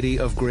the Lady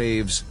of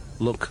Graves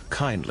look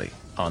kindly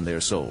on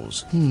their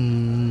souls.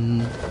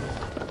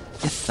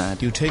 It's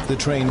sad. You take the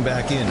train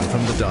back in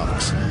from the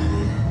docks.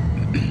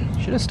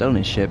 Should have stolen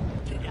his ship.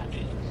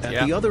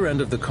 At the other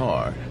end of the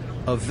car,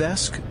 a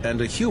Vesk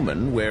and a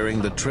human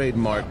wearing the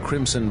trademark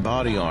crimson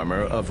body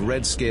armor of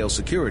Red Scale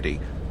Security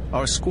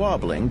are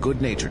squabbling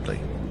good-naturedly.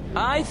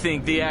 I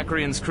think the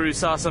Acreon's crew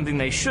saw something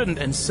they shouldn't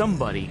and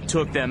somebody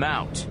took them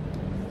out.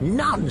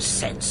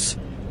 Nonsense!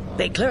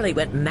 They clearly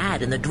went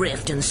mad in the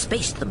drift and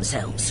spaced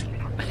themselves.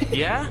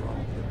 Yeah?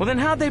 Well then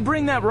how'd they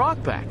bring that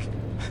rock back?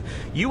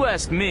 You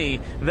ask me,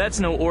 that's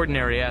no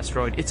ordinary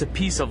asteroid, it's a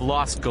piece of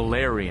lost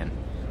Galarian.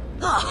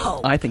 Oh,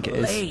 I think it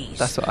is. please.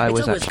 That's what I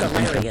was it's actually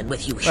always thinking. Galarian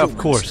with you humans. Of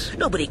course.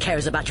 Nobody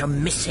cares about your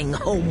missing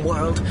home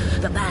world.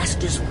 The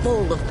vast is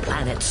full of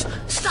planets.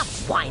 Stop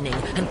whining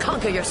and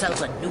conquer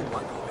yourselves a new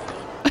one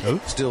already.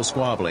 Still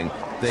squabbling,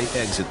 they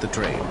exit the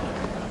train.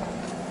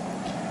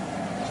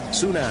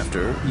 Soon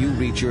after, you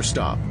reach your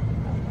stop,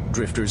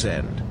 Drifter's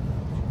End.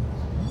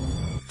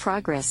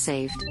 Progress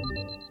saved.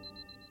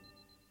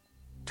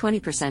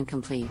 20%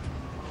 complete.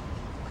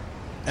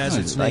 As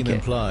its name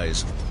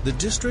implies, the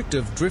district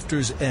of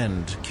Drifter's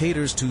End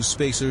caters to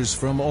spacers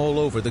from all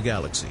over the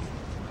galaxy,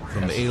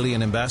 from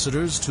alien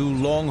ambassadors to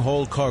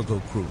long-haul cargo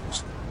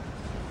crews.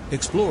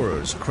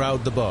 Explorers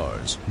crowd the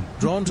bars,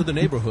 drawn to the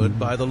neighborhood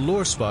by the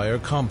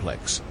Lorespire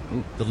complex,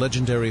 the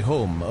legendary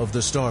home of the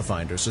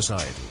Starfinder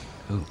Society.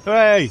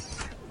 Hey!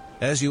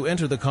 As you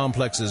enter the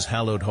complex's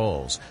hallowed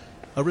halls,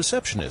 a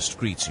receptionist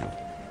greets you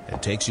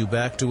and takes you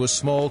back to a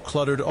small,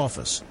 cluttered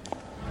office.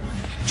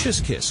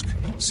 Chiskisk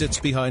sits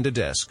behind a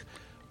desk,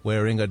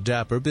 wearing a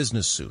dapper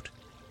business suit.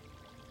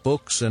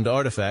 Books and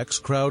artifacts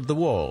crowd the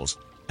walls,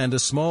 and a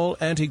small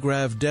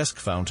anti-grav desk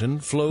fountain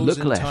flows Look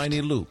in left.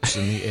 tiny loops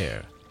in the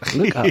air.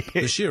 Look up.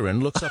 The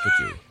Sheeran looks up at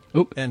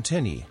you,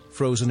 antennae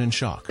frozen in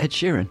shock. Ed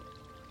Sheeran.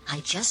 I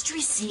just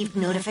received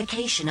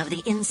notification of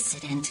the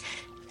incident.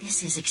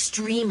 This is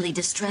extremely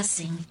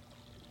distressing.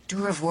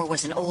 Durivor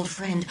was an old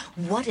friend.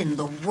 What in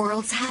the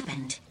world's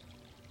happened?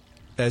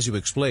 As you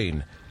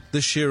explain, The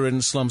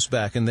Shirin slumps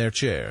back in their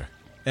chair,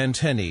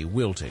 antennae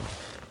wilting.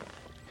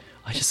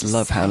 I just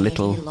love how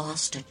little... Society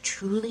lost a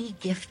truly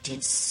gifted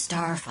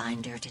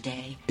Starfinder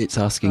today. It's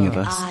asking of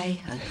us. I,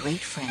 a great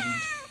friend.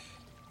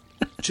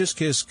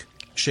 Chiskisk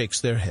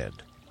shakes their head.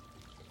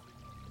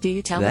 Do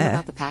you tell them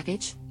about the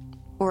package?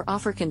 Or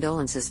offer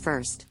condolences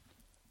first?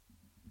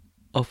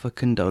 Offer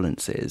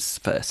condolences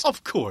first.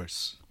 Of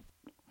course.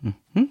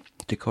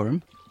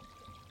 Decorum.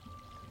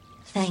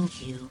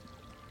 Thank you.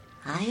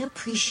 I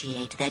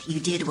appreciate that you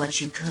did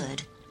what you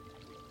could.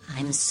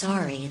 I'm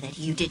sorry that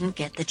you didn't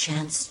get the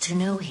chance to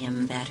know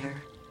him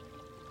better.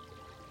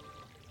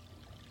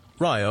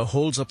 Raya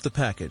holds up the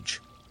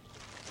package.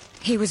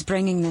 He was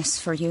bringing this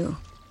for you.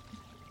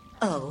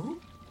 Oh?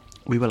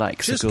 We were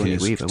like Sigourney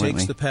Weaver, weren't we?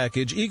 takes the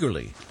package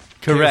eagerly,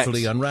 Correct.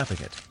 carefully unwrapping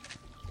it.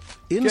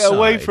 Get Inside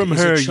away from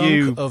is her, a chunk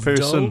you of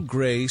person. dull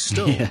grey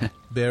stone, Yeah.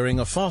 bearing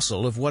a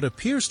fossil of what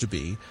appears to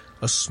be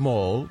a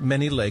small,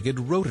 many-legged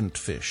rodent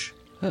fish.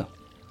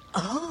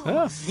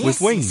 Oh, this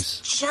with wings.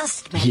 is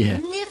just Yeah.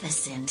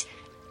 magnificent.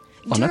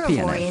 On a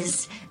piano.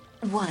 Duravor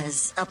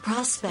was a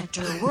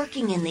prospector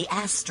working in the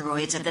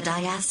asteroids of the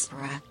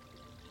diaspora.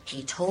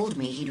 He told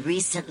me he'd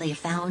recently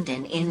found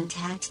an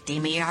intact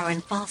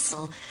Demiaran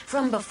fossil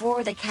from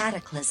before the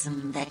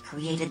cataclysm that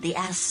created the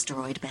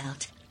asteroid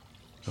belt.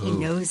 He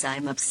knows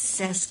I'm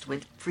obsessed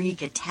with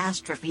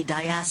pre-catastrophe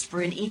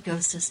diasporan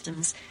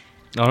ecosystems.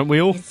 Aren't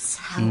we all? It's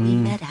how we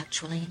met,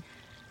 actually.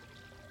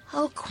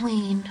 Oh,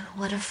 Queen,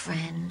 what a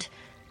friend.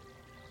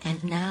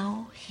 And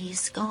now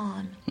he's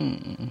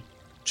gone.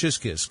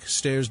 Chiskisk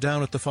stares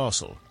down at the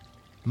fossil,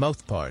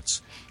 mouth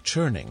parts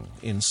churning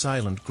in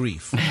silent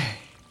grief.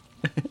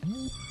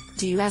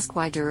 Do you ask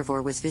why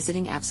Duravor was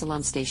visiting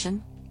Absalom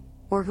Station?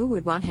 Or who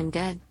would want him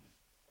dead?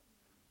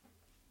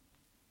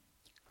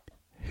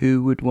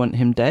 Who would want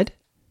him dead?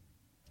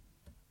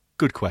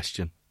 Good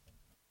question.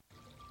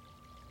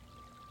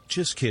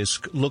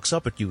 Chiskisk looks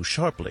up at you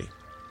sharply.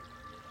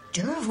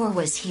 Duravor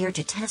was here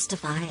to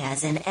testify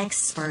as an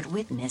expert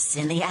witness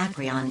in the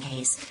Acreon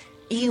case.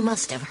 You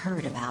must have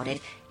heard about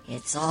it.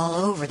 It's all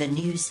over the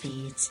news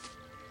feeds.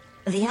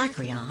 The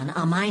Acreon,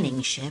 a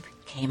mining ship,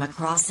 came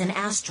across an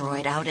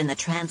asteroid out in the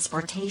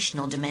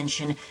transportational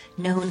dimension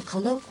known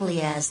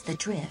colloquially as the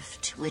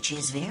Drift, which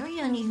is very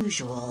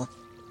unusual.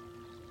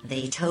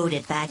 They towed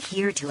it back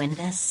here to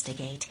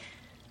investigate,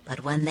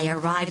 but when they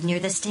arrived near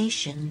the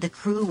station, the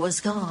crew was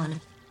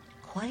gone.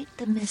 Quite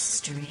the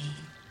mystery.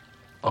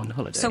 On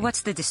holiday. So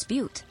what's the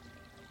dispute?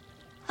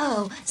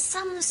 Oh,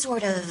 some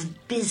sort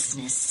of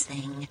business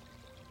thing.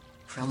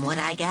 From what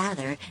I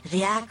gather,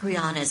 the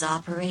Acreon is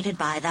operated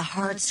by the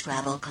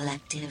Hardscrabble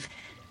Collective,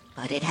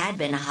 but it had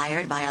been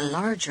hired by a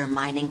larger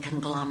mining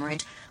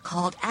conglomerate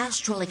called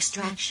Astral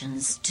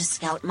Extractions to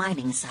scout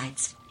mining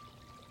sites.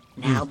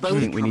 Now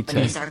both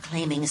companies are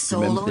claiming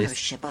sole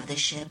ownership of the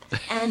ship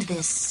and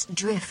this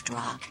drift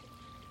rock.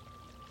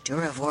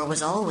 Duravor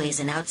was always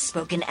an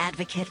outspoken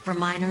advocate for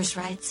miners'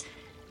 rights.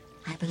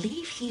 I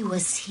believe he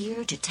was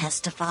here to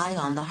testify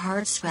on the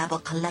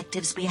Hardscrabble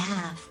Collective's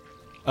behalf.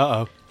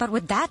 Uh-oh. But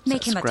would that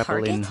make him a Scrabble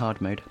target? in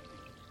hard mode.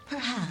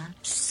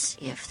 Perhaps,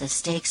 if the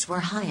stakes were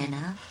high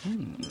enough.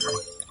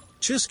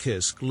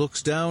 Chiskisk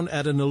looks down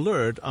at an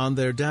alert on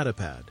their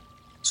datapad,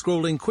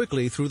 scrolling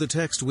quickly through the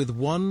text with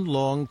one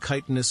long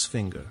chitinous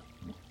finger.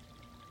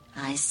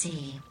 I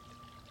see.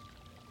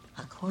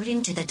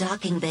 According to the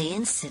Docking Bay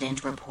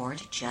incident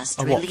report just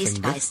A what released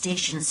finger? by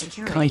station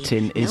security,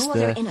 Chitin is no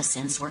other the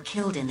innocents were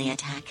killed in the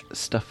attack.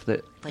 stuff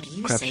that But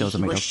you crab say shells are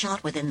he made was of.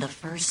 shot within the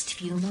first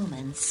few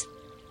moments.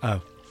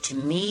 Oh. To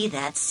me,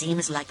 that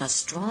seems like a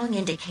strong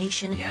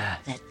indication Yeah.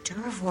 that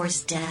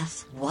Duravor's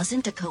death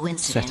wasn't a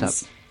coincidence.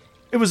 Set up.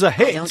 It was a I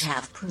hit. don't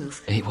have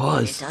proof. It but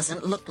was. It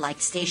doesn't look like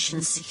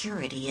station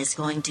security is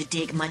going to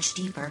dig much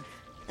deeper.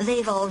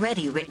 They've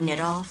already written it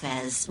off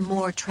as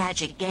more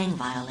tragic gang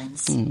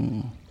violence.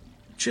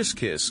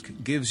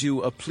 Chiskisk gives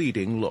you a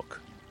pleading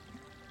look.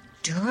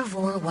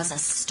 Duravor was a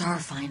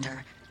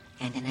Starfinder,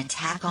 and an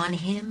attack on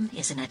him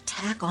is an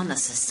attack on the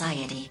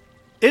Society.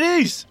 It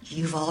is.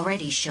 You've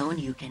already shown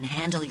you can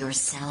handle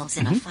yourselves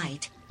in a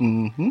fight.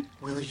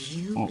 Will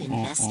you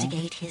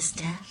investigate his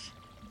death?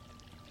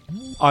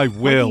 I What do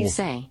will. you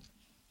say?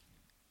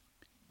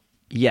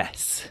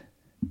 Yes.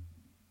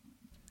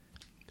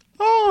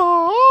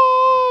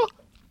 Oh.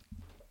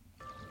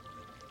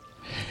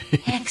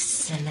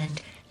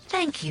 Excellent.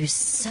 Thank you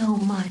so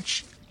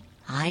much.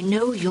 I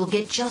know you'll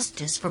get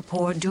justice for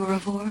poor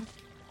Duravor,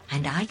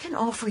 and I can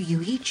offer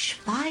you each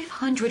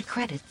 500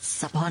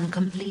 credits upon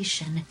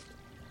completion.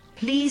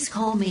 Please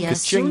call me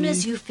as soon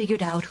as you've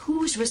figured out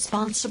who's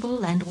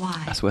responsible and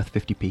why. That's worth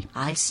 50p.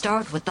 I'd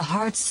start with the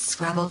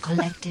Hardscrabble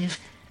Collective.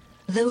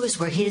 Those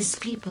were his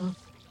people.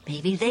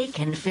 Maybe they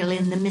can fill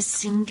in the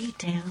missing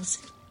details.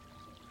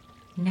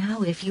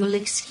 Now, if you'll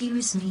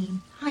excuse me,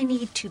 I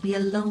need to be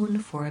alone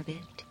for a bit.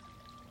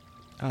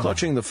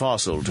 Clutching the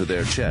fossil to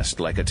their chest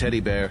like a teddy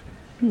bear,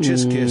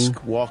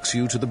 Chiskisk walks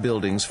you to the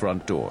building's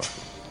front door.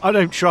 I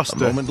don't trust A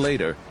her. moment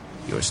later,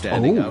 you're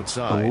standing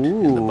outside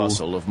in the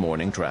bustle of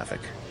morning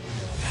traffic.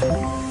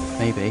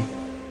 Maybe.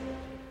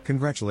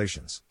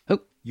 Congratulations. Oh.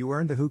 You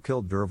earned the Who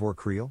Killed Durvor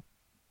Creel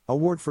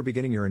award for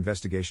beginning your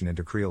investigation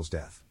into Creel's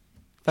death.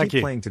 Thank Keep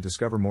you. playing to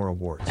discover more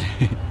awards.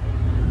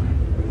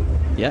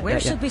 Where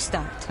should we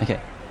start? Okay.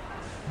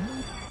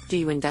 Do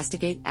you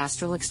investigate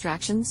astral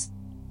extractions?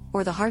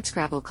 Or the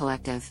Hardscrabble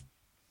Collective?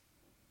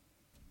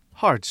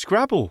 Hard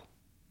Scrabble.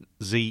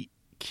 Z,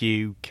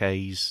 Q,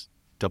 Ks,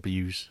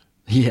 Ws.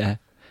 Yeah.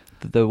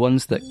 The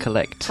ones that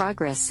collect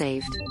Progress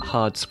saved.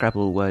 hard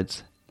Scrabble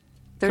words.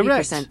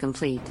 30%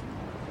 complete.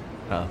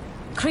 Oh.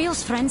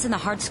 Creel's friends in the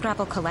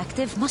Hardscrabble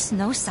Collective must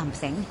know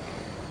something.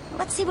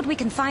 Let's see what we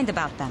can find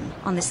about them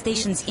on the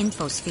station's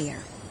infosphere.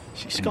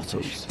 She's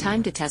Scottish.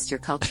 Time to test your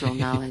cultural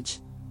knowledge.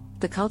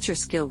 The culture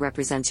skill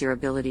represents your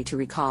ability to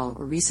recall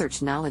or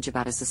research knowledge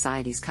about a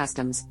society's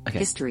customs,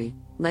 history,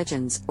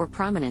 legends, or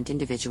prominent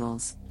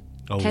individuals.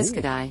 Oh.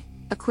 Keskadai,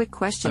 a quick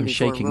question I'm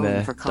before shaking rolling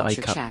the for die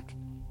culture cup. check.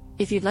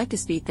 If you'd like to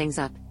speed things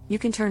up, you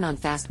can turn on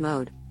fast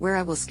mode, where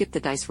I will skip the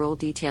dice roll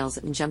details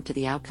and jump to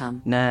the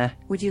outcome. Nah.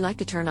 Would you like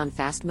to turn on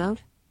fast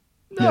mode?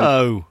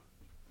 No.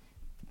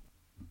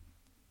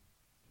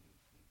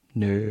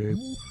 No.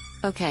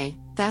 Okay,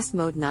 fast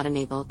mode not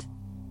enabled.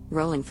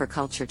 Rolling for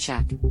culture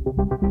check.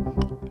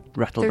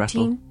 Rattle, 13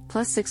 rattle.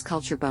 plus 6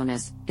 culture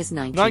bonus is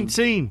 19.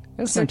 19.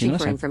 That's Searching 19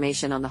 for also.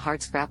 information on the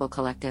Hardscrabble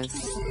Collective.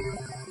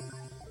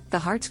 The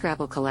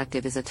Hardscrabble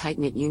Collective is a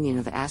tight-knit union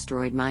of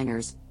asteroid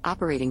miners,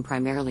 operating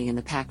primarily in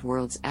the packed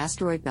world's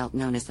asteroid belt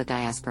known as the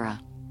Diaspora.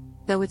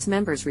 Though its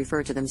members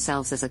refer to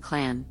themselves as a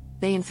clan,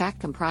 they in fact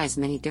comprise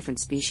many different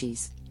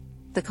species.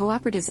 The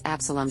cooperative's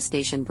Absalom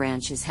Station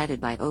branch is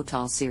headed by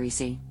Otal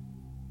Sirisi.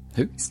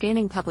 Who?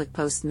 Scanning public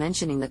posts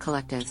mentioning the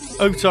collective.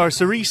 Otar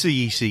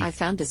Sarisi. I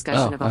found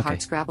discussion of a okay.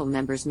 Hardscrabble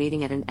members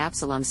meeting at an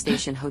Absalom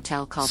Station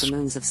hotel called the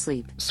Moons of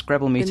Sleep.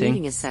 Scrabble The meeting.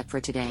 meeting is set for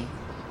today.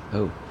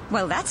 Oh.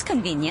 Well, that's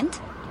convenient.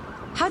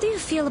 How do you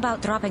feel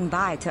about dropping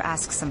by to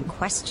ask some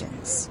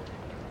questions?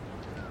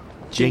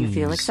 Do you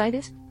feel Jings.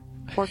 excited?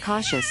 Or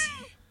cautious?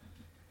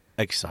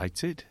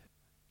 Excited.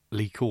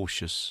 Lee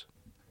cautious.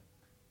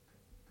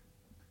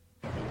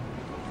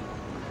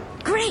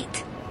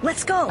 Great!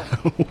 Let's go!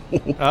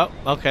 Oh,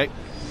 okay.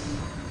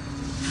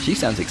 She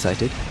sounds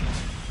excited.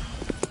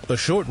 A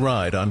short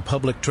ride on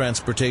public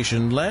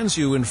transportation lands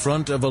you in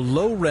front of a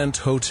low-rent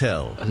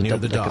hotel near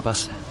the Like a docks.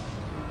 bus.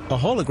 A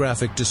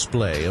holographic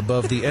display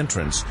above the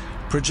entrance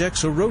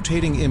projects a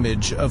rotating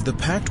image of the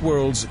packed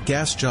world's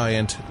gas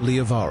giant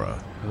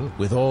Liavara,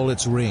 with all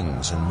its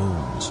rings and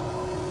moons.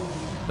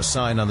 A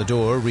sign on the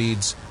door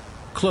reads,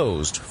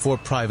 "Closed for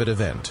private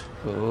event."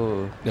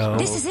 Oh.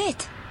 This is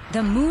it!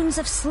 The Moons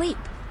of Sleep.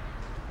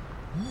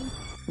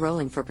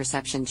 Rolling for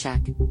perception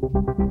check.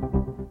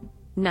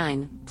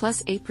 9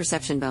 plus 8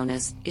 perception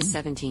bonus is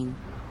 17.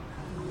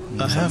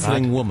 A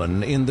halfling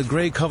woman in the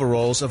gray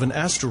coveralls of an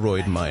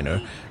asteroid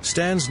miner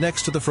stands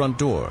next to the front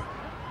door,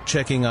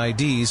 checking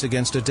IDs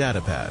against a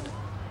datapad.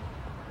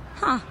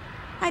 Huh.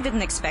 I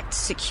didn't expect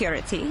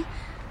security.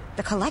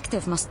 The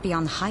collective must be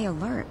on high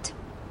alert.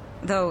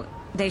 Though,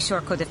 they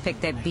sure could have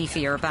picked a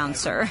beefier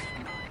bouncer.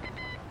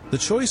 The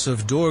choice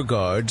of door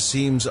guard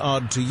seems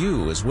odd to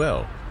you as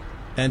well,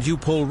 and you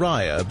pull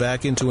Raya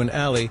back into an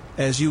alley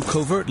as you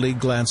covertly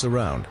glance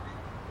around.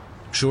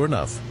 Sure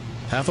enough,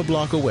 half a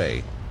block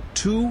away,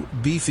 two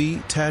beefy,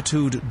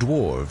 tattooed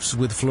dwarves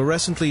with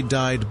fluorescently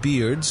dyed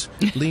beards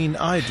lean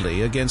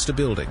idly against a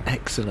building.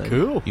 Excellent.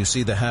 Cool. You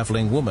see the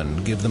halfling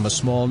woman give them a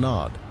small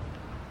nod.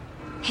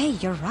 Hey,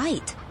 you're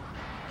right.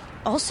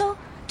 Also,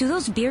 do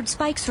those beard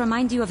spikes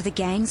remind you of the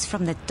gangs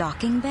from the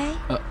docking bay?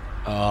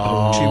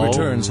 She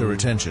returns her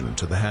attention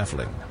to the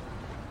halfling.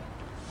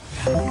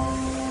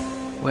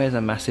 Where's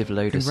a massive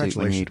loader suit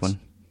when you need one?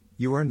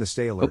 You earned the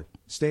Stay Alert,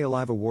 Stay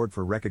Alive Award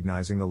for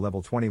recognizing the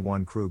Level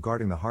 21 crew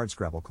guarding the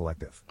Hardscrabble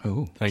Collective.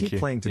 Oh, Thank Keep you.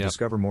 playing to Yep.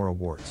 discover more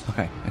awards.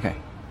 Okay, okay.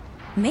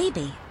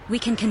 Maybe we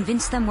can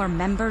convince them we're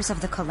members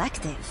of the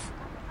collective.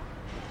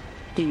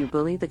 Do you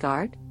bully the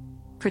guard?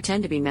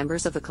 Pretend to be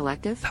members of the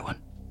collective? That one.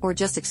 Or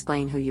just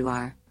explain who you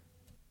are?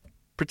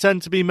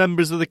 Pretend to be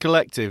members of the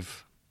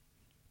collective.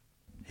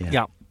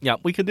 Yeah,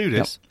 we can do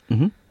this.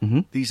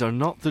 These are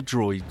not the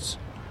droids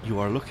you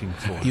are looking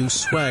for. You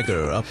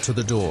swagger up to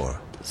the door.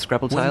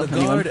 Scrabble When tile, the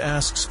anyone? guard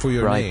asks for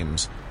your Right.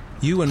 names,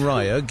 you and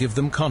Raya give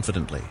them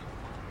confidently.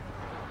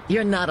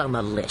 You're not on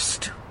the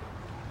list.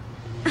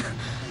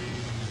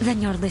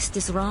 Then your list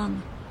is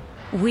wrong.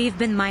 We've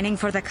been mining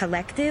for the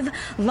collective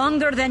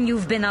longer than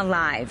you've been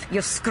alive,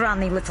 you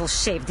scrawny little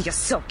shaved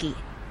Yosoki.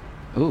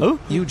 Ooh.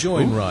 You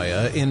join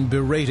Raya in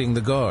berating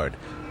the guard,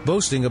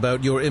 boasting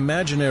about your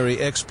imaginary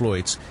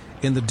exploits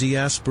in the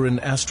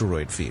Diasporan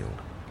asteroid field.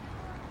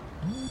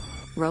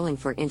 Rolling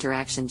for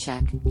interaction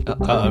check.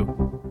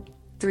 Uh-oh.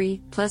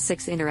 3 plus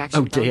 6 interaction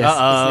Oh, bonus dear. is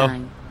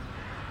 9.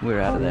 We're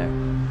out of there.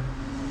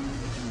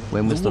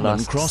 When was the woman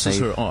last crosses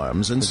save her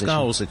arms and position?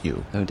 scowls at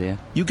you. Oh dear.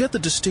 You get the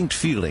distinct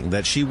feeling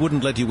that she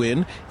wouldn't let you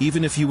in,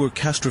 even if you were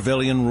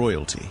Castrovellian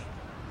royalty.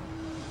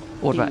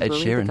 What about Do Ed you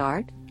bully the Sheeran?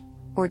 guard?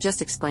 Or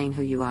just explain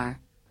who you are?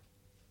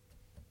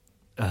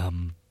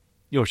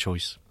 Your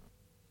choice.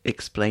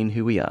 Explain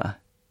who we are.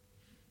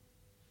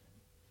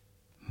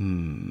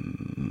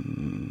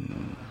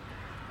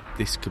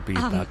 This could be a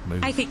bad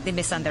move. I think the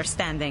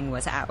misunderstanding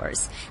was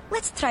ours.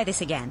 Let's try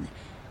this again.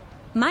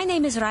 My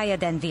name is Raya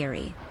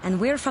Denviri, and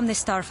we're from the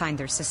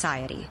Starfinder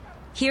Society.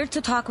 Here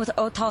to talk with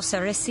Otal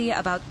Sarisi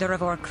about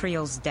Durivor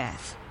Creel's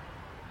death.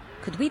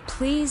 Could we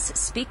please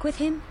speak with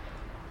him?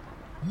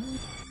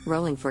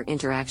 Rolling for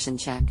interaction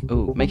check.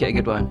 Ooh, make it a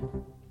good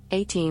one.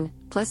 18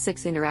 plus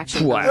 6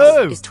 interaction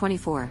Wow. is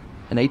 24.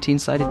 An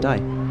 18-sided die.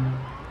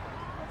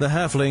 The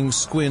halfling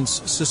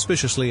squints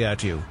suspiciously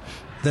at you,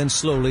 then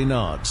slowly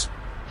nods.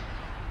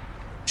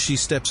 She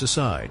steps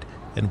aside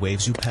and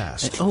waves you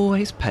past. It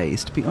always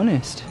pays, to be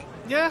honest.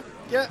 Yeah,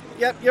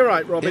 you're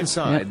right, Robin.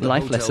 Inside, the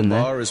life hotel lesson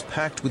there. bar is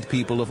packed with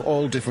people of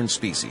all different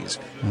species,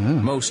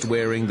 most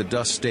wearing the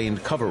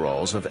dust-stained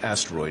coveralls of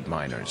asteroid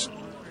miners.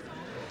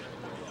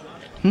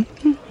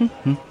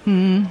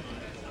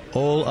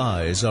 All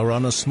eyes are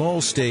on a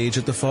small stage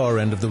at the far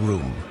end of the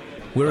room,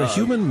 where a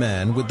human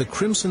man with the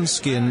crimson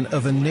skin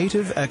of a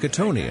native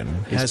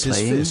Acatonian has his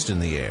fist in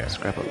the air.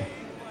 Scrabble.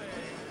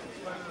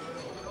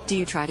 Do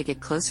you try to get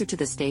closer to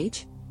the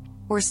stage?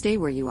 Or stay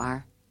where you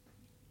are?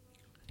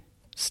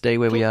 Stay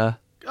where we are.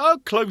 Oh,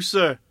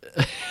 closer.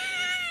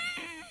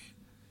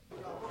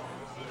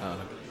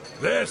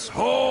 This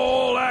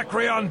whole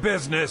Acreon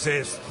business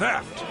is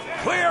theft,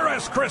 clear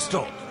as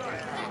crystal.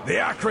 The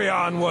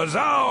Acreon was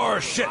our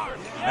ship,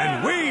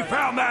 and we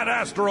found that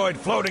asteroid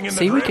floating in the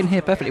See, we drift. can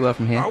hear perfectly well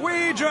from here. Are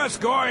we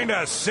just going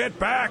to sit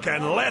back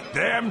and let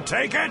them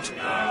take it?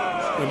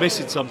 We're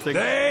missing something.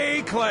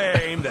 They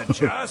claim that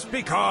just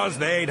because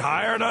they'd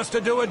hired us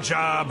to do a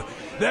job,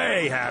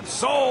 they have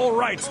sole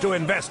rights to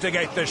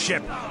investigate the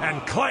ship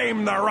and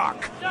claim the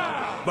rock.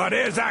 But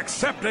is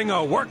accepting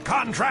a work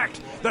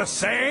contract the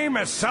same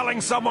as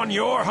selling someone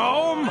your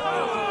home?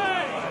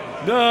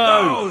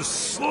 No! Those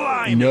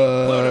slimy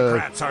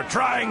plutocrats are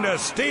trying to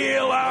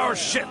steal our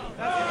ship.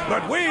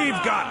 But we've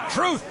got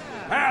truth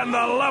and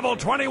the Level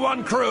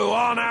 21 crew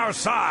on our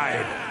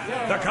side.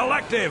 The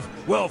Collective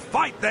will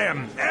fight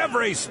them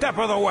every step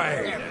of the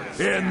way.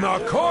 In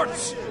the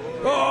courts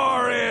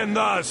or in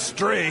the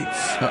streets.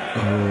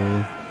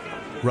 Uh-oh.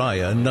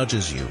 Raya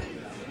nudges you.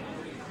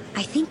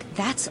 I think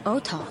that's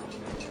Otal.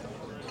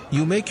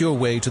 You make your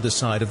way to the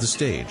side of the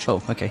stage.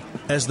 Oh, okay.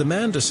 As the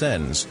man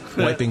descends,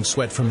 wiping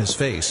sweat from his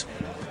face,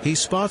 he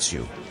spots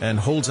you and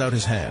holds out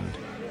his hand.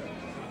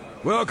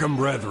 Welcome,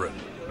 brethren.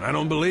 I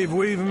don't believe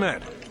we've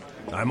met.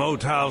 I'm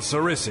Otal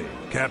Sarisi,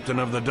 captain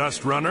of the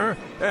Dust Runner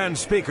and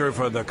speaker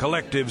for the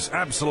Collective's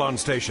Absalon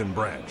Station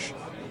branch.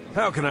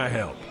 How can I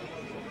help?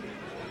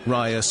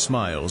 Raya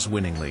smiles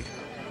winningly.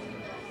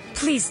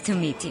 Pleased to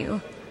meet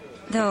you.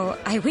 Though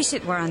I wish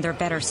it were under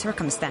better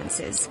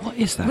circumstances. What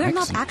is that We're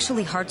accent? not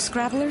actually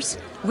hardscrabblers.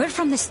 We're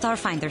from the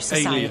Starfinder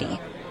Society.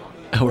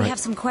 Oh, right. We have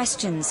some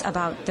questions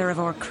about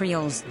Durivor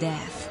Creel's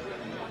death.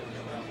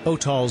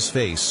 Otal's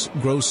face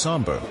grows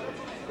somber.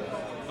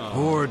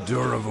 Poor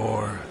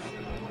Durivor.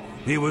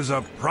 He was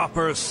a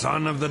proper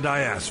son of the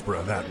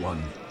diaspora, that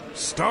one.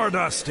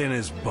 Stardust in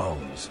his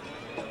bones.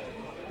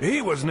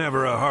 He was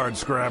never a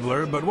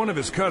hardscrabbler, but one of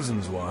his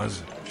cousins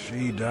was.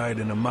 She died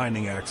in a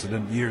mining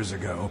accident years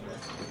ago.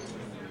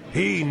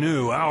 He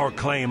knew our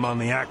claim on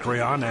the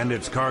Acreon and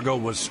its cargo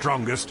was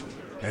strongest,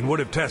 and would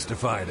have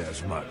testified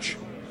as much.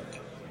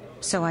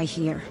 So I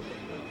hear.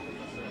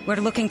 We're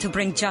looking to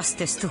bring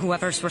justice to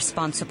whoever's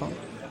responsible.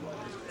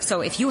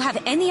 So if you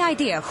have any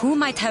idea who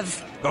might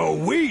have... Oh,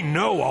 we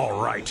know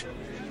all right.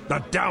 The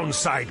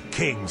Downside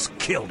Kings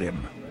killed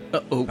him.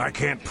 Uh-oh. I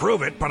can't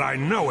prove it, but I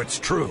know it's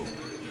true.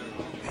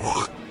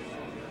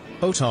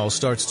 Otal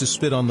starts to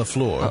spit on the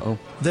floor,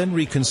 then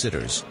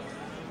reconsiders.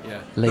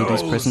 Yeah.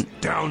 Ladies Those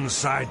present.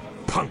 Downside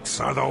punks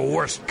are the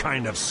worst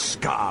kind of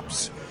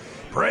scobs.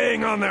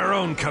 Preying on their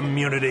own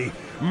community,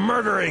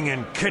 murdering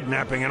and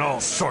kidnapping and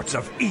all sorts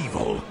of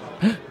evil.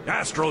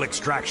 Astral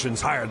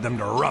Extractions hired them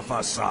to rough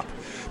us up,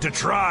 to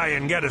try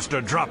and get us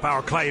to drop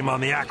our claim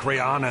on the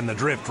Acreon and the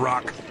Drift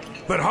Rock.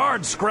 But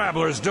hard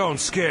scrabblers don't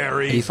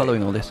scare easy. Are you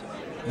following all this?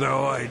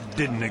 Though I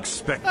didn't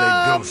expect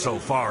they'd go so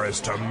far as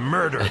to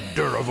murder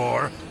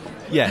Durivor.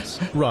 Yes.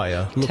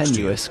 Raya looks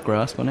Tenuous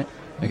grasp on it.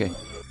 Okay.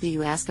 Do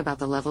you ask about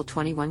the Level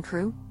 21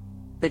 crew?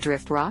 The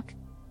Drift Rock?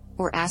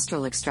 Or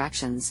Astral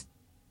Extractions?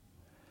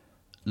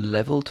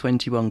 Level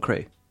 21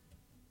 crew.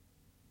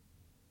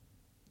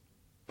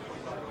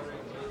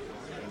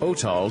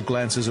 Otal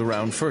glances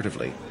around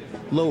furtively,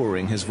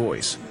 lowering his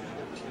voice.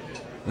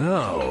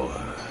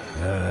 Oh,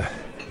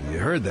 you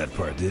heard that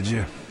part, did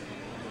you?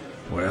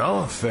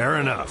 Well, fair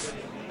enough.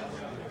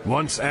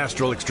 Once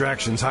Astral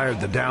Extractions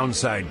hired the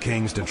Downside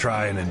Kings to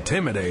try and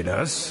intimidate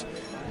us,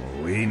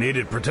 we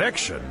needed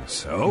protection,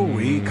 so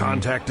we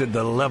contacted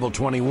the Level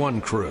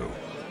 21 crew.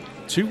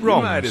 Two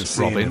wrongs, You might have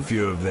seen Robin. a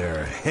few of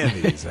their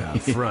heavies out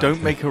front.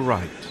 Don't make a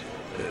right.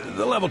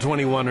 The Level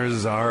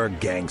 21ers are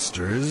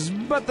gangsters,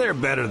 but they're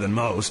better than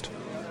most.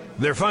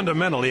 They're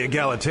fundamentally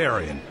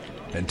egalitarian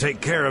and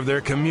take care of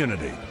their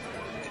community.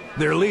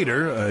 Their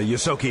leader, a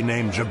Yosoki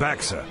named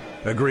Jabaxa,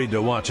 agreed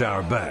to watch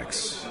our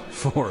backs.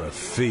 For a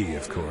fee,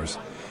 of course.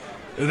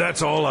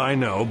 That's all I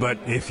know, but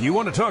if you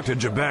want to talk to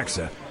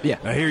Jabaxa,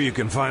 I hear you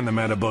can find them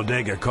at a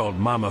bodega called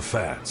Mama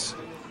Fats.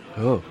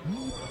 Oh.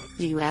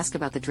 Do you ask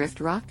about the drift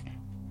rock,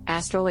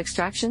 astral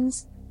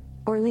extractions,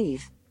 or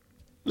leave?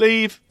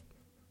 Leave.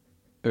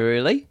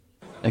 Really?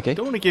 Okay.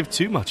 Don't want to give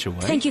too much away.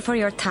 Thank you for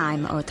your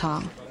time,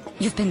 Otong.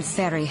 You've been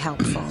very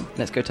helpful.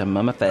 Let's go to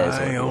Mama Fats.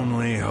 I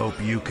only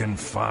hope you can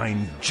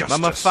find justice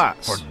Mama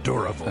Fats for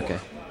Duravor. Okay.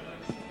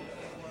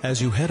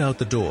 As you head out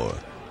the door,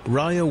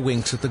 Raya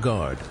winks at the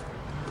guard.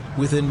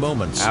 Within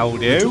moments,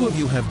 Howdy. the two of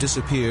you have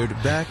disappeared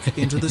back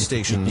into the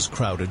station's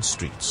crowded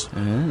streets.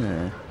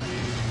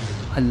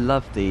 I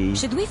love the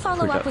Should we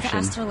follow up with production.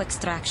 astral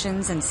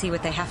extractions and see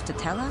what they have to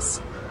tell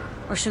us?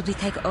 Or should we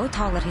take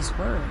Otol at his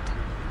word?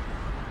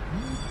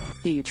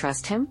 Do you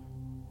trust him?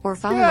 Or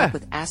follow up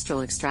with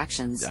astral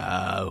extractions?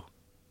 No.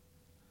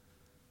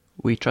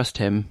 We trust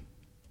him.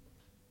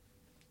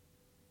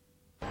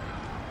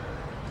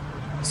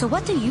 So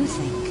what do you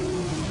think?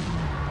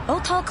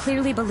 Otol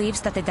clearly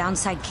believes that the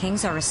Downside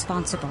Kings are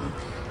responsible.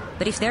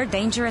 But if they're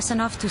dangerous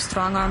enough to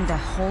strong-arm the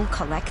whole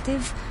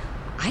collective,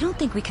 I don't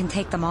think we can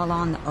take them all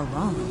on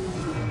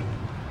alone.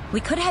 We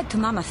could head to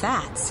Mama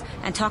Fats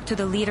and talk to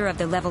the leader of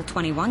the Level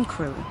 21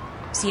 crew.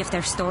 See if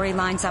their story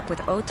lines up with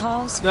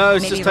Otol's. No,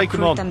 maybe just take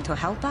them on. them to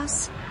help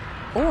us.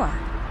 Or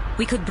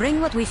we could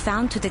bring what we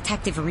found to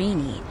Detective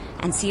Rini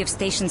and see if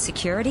station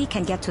security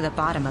can get to the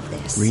bottom of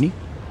this.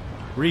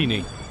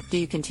 Rini. Do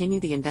you continue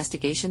the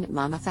investigation at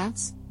Mama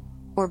Fats?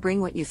 Or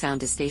bring what you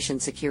found to station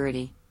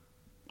security?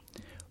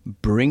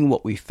 Bring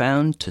what we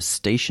found to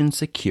station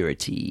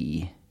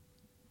security.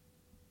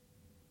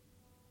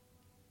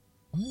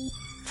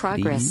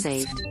 Progress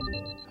Please. saved.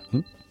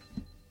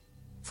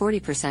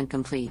 40%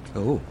 complete.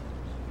 Oh.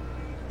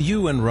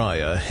 You and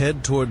Raya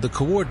head toward the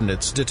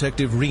coordinates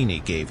Detective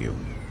Rini gave you.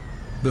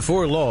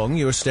 Before long,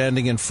 you're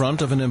standing in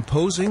front of an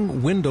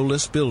imposing,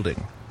 windowless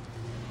building.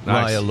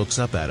 Nice. Raya looks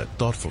up at it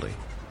thoughtfully.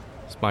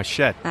 It's my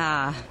shed.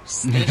 Ah,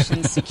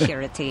 station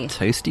security.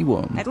 Toasty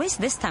warm. At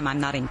least this time I'm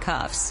not in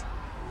cuffs.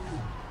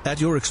 At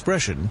your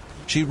expression,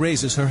 she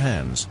raises her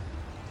hands.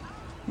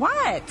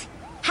 What?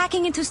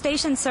 Hacking into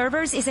station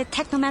servers is a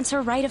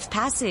technomancer rite of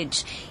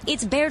passage.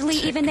 It's barely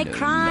even a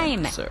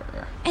crime.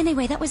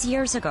 Anyway, that was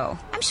years ago.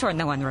 I'm sure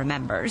no one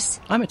remembers.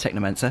 I'm a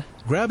technomancer.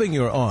 Grabbing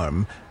your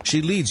arm,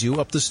 she leads you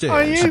up the stairs.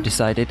 Are you? I've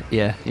decided.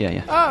 Yeah.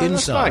 Oh, that's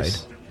Inside,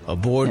 nice. a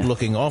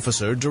bored-looking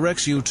officer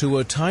directs you to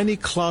a tiny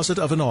closet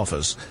of an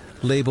office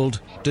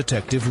labeled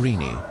Detective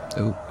Rini.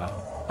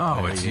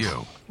 Oh, it's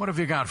you. What have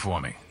you got for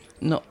me?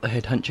 Not the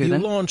head hunter, You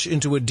then? launch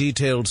into a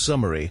detailed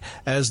summary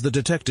as the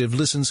detective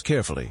listens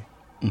carefully.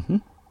 Mm-hmm.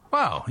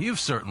 Well, you've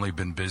certainly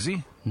been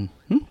busy.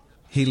 Mm-hmm.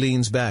 He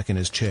leans back in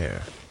his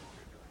chair.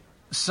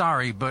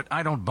 Sorry, but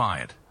I don't buy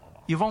it.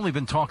 You've only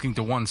been talking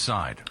to one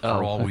side. Oh,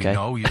 For all we okay.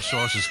 know, your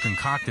sources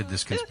concocted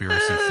this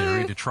conspiracy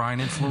theory to try and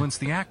influence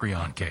the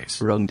Acreon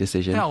case. Wrong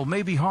decision. Hell,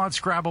 maybe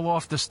hardscrabble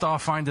off the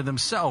Starfinder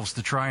themselves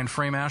to try and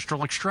frame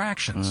astral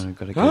extractions.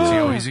 Gotta See go.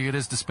 how easy it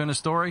is to spin a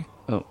story?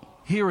 Oh.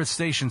 Here at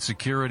Station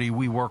Security,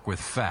 we work with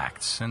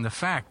facts, and the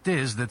fact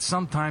is that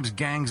sometimes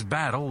gangs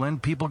battle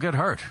and people get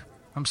hurt.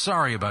 I'm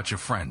sorry about your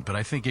friend, but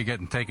I think you're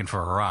getting taken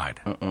for a ride.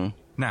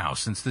 Now,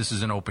 since this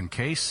is an open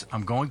case,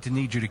 I'm going to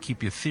need you to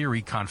keep your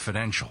theory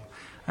confidential.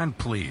 And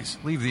please,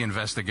 leave the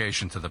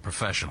investigation to the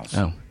professionals.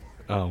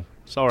 Oh,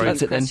 sorry.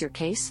 That's it then. Press your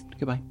case?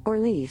 Goodbye. Or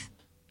leave?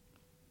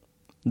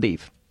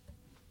 Leave.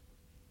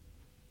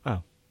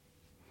 Oh.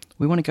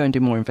 We want to go and do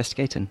more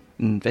investigating.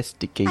 I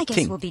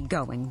guess we'll be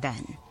going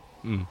then.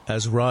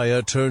 As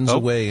Raya turns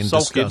away in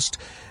sulking. disgust,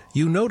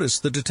 you notice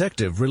the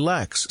detective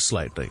relax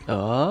slightly.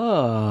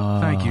 Oh.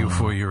 Thank you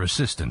for your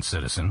assistance,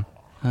 citizen.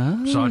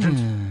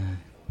 Sergeant?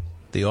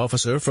 The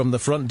officer from the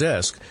front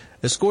desk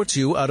escorts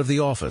you out of the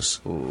office.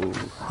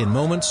 In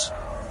moments,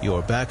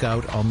 you're back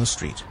out on the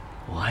street.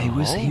 Why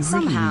was he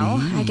Somehow,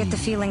 relieved? I get the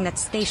feeling that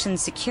station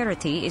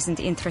security isn't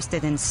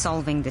interested in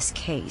solving this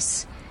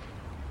case.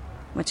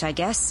 Which I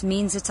guess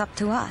means it's up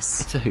to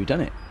us. It's a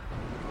whodunit.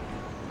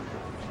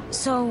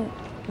 So,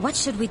 what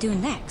should we do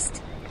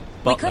next?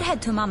 We could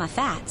head to Mama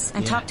Fats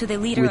and talk to the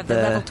leader With of the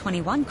the Level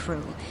 21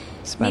 crew.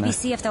 spanner. Maybe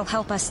see if they'll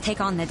help us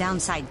take on the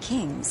Downside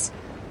Kings.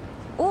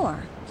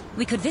 Or,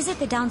 we could visit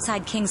the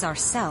Downside Kings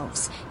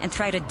ourselves and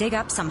try to dig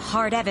up some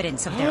hard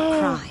evidence of their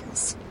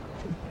crimes.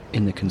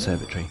 In the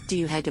conservatory. Do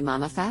you head to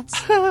Mama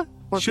Fats?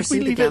 Or Should pursue we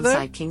the leave it there?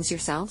 Downside Kings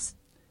yourselves?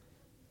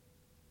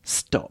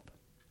 Stop.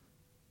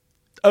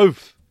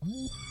 Oath.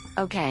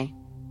 Okay.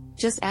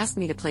 Just ask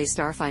me to play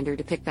Starfinder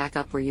to pick back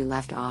up where you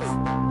left off.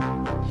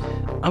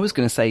 I was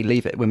going to say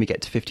leave it when we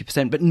get to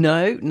 50%, but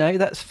no,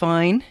 that's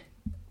fine.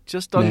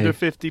 Just under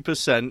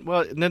 50%.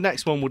 Well, the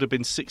next one would have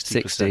been 60%.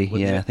 60, wouldn't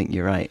yeah, it? I think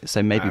you're right.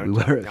 So maybe we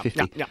were at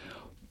 50. Yeah.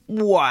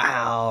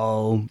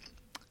 Wow.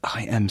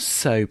 I am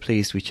so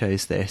pleased we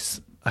chose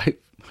this. I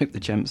hope the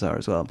gems are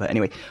as well. But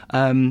anyway,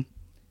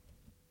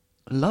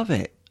 love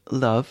it.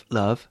 Love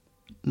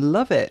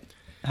it.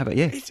 How about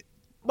you?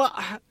 Well,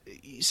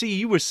 see,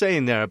 you were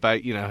saying there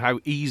about, how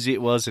easy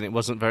it was and it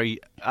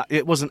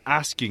wasn't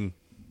asking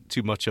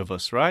too much of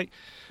us, right?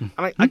 And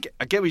I get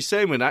what you're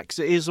saying with that, because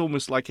it is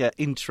almost like an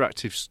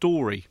interactive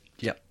story.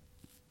 Yep.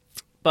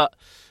 But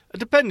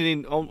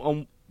depending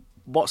on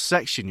what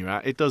section you're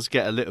at, it does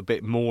get a little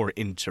bit more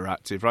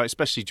interactive, right?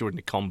 Especially during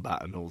the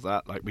combat and all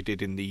that, like we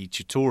did in the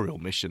tutorial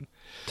mission.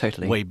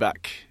 Totally. Way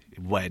back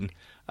when.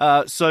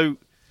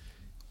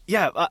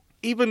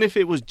 Even if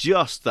it was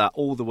just that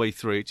all the way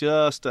through,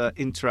 just an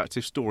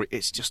interactive story,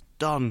 it's just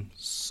done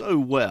so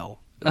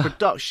well. The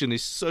production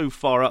is so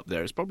far up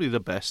there. It's probably the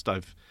best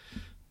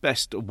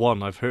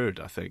one I've heard,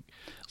 I think.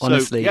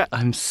 Honestly, so,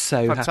 I'm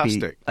so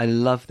fantastic. happy. I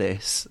love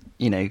this.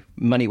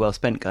 Money well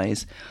spent,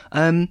 guys.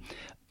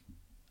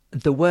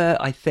 There were,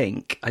 I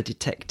think, I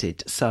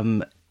detected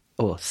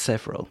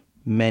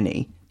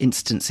many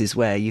instances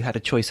where you had a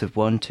choice of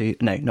you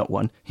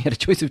had a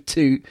choice of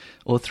 2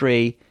 or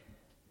 3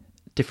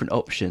 different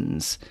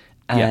options,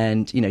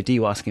 and do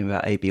you ask him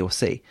about A, B, or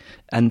C,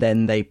 and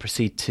then they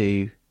proceed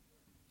to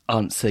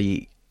answer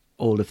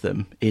all of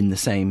them in the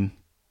same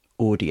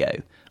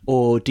audio,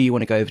 or do you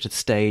want to go over to the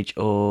stage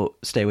or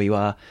stay where you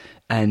are,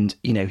 and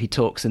he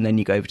talks and then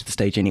you go over to the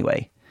stage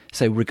anyway.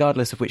 So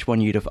regardless of which one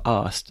you'd have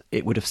asked,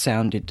 it would have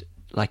sounded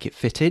like it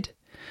fitted,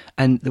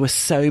 and there were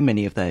so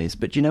many of those.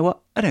 But you know what,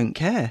 I don't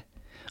care.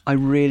 I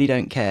really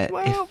don't care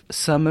if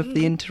some of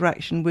the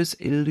interaction was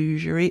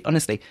illusory.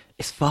 Honestly,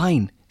 it's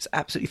fine. It's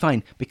absolutely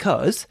fine,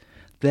 because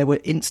there were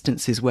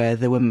instances where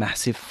there were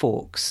massive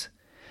forks.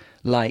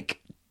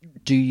 Like,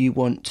 do you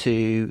want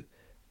to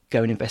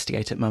go and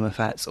investigate at Mama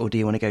Fat's, or do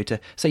you want to go to...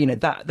 So,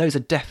 those are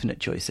definite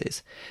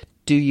choices.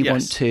 Do you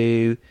want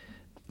to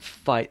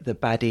fight the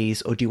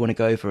baddies, or do you want to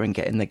go over and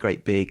get in the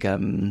great big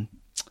Iron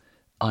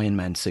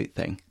Man suit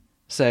thing?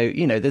 So,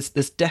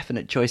 there's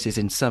definite choices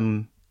in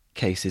some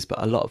cases,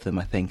 but a lot of them,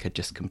 I think, are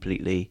just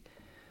completely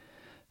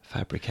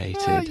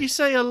fabricated. You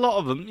say a lot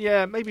of them,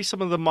 maybe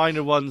some of the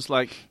minor ones,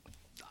 like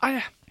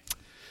I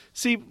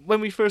see when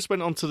we first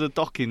went onto the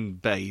docking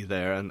bay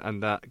there,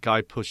 and that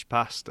guy pushed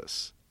past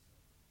us,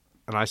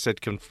 and I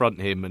said confront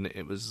him, and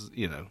it was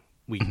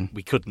we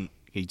couldn't.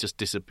 He just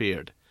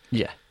disappeared.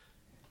 Yeah.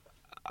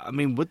 I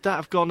mean, would that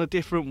have gone a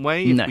different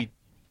way? No,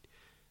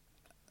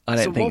 I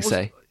don't think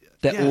so.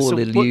 They're all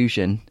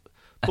illusion.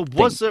 But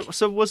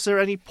was there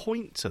any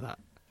point to that?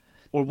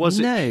 Or was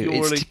it purely...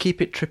 it's to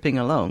keep it tripping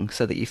along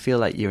so that you feel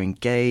like you're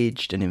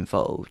engaged and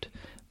involved.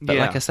 But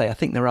like I say, I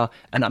think there are...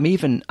 And I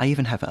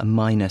even have a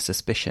minor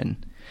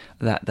suspicion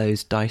that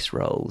those dice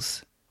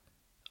rolls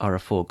are a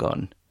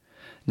foregone.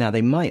 Now,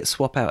 they might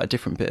swap out a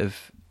different bit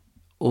of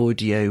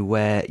audio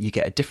where you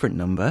get a different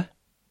number,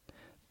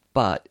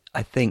 but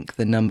I think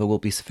the number will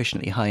be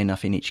sufficiently high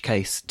enough in each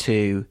case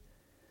to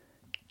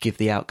give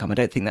the outcome. I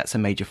don't think that's a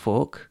major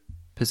fork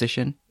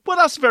position. Well,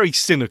 that's very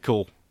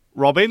cynical,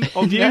 Robin,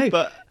 of you,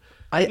 but...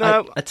 I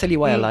tell you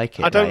why I like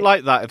it. I don't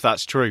like that if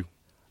that's true.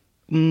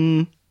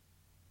 The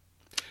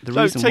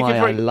reason why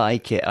I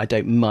like it, I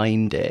don't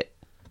mind it,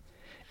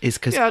 is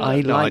because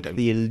I like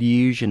the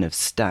illusion of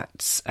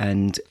stats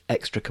and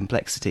extra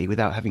complexity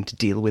without having to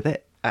deal with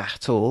it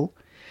at all.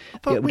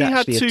 But we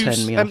had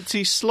 2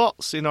 empty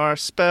slots in our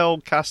spell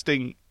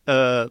casting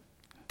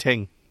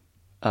thing.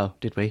 Oh,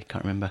 did we?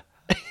 Can't remember.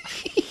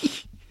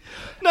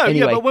 No,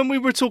 anyway. But when we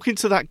were talking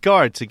to that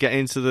guard to get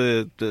into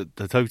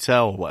the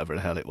hotel or whatever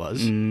the hell it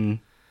was,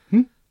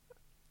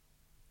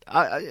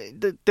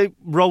 they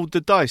rolled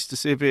the dice to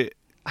see if it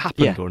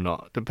happened or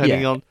not,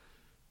 depending on...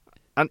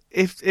 And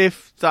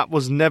if that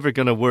was never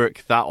going to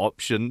work, that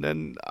option,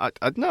 then I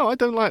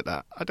don't like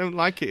that. I don't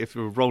like it if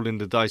we're rolling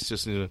the dice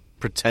just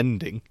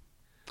pretending.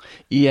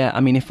 Yeah, I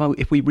mean, if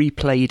we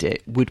replayed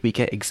it, would we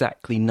get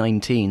exactly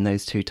 19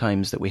 those 2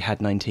 times that we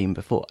had 19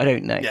 before? I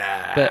don't know.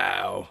 Yeah,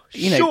 but,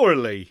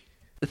 surely...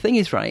 The thing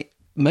is, right,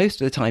 most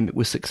of the time it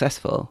was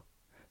successful,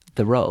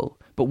 the roll,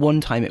 but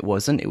one time it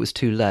wasn't. It was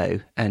too low,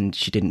 and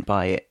she didn't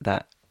buy it,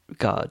 that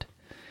guard.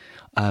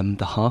 The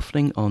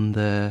halfling on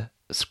the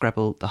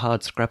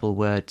hard Scrabble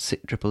word,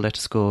 triple letter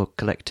score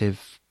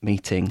collective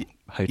meeting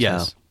hotel.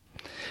 Yes.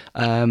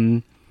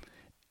 And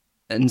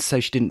so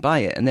she didn't buy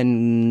it, and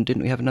then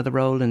didn't we have another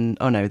roll? And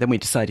then we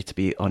decided to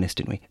be honest,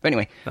 didn't we? But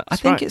anyway, I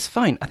think it's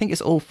fine. I think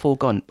it's all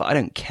foregone, but I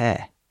don't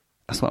care.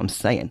 That's what I'm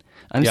saying.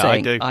 I'm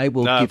saying I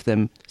will give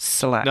them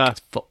slack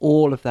for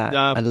all of that.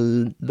 I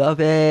love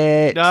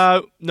it.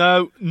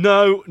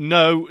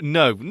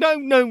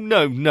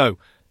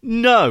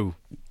 No.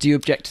 Do you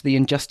object to the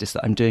injustice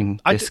that I'm doing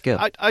this skill?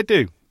 I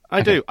do. I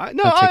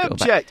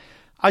object.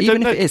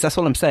 Even if it is, that's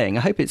all I'm saying.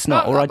 I hope it's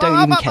not, or I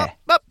don't even care.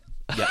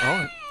 Yeah, all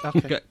right.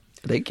 Okay.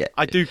 I don't care.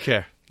 I do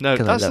care. No,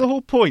 that's the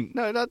whole point.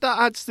 No, that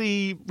adds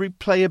the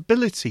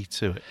replayability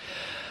to it.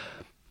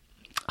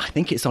 I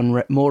think it's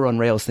more on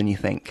rails than you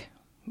think.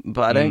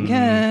 But I don't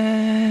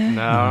care.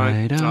 No,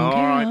 I don't care.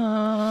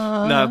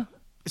 Right. No,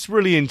 it's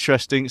really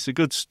interesting. It's a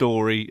good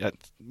story.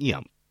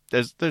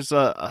 There's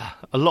a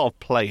lot of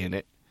play in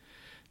it.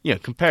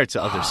 Compared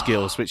to other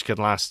skills, which can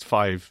last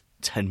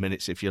 5-10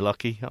 minutes if you're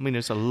lucky. I mean,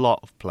 there's a lot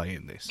of play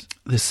in this.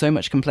 There's so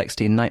much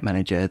complexity in Night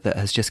Manager that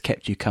has just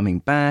kept you coming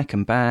back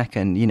and back,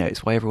 and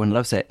it's why everyone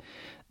loves it.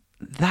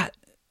 That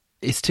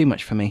is too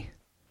much for me.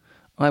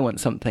 I want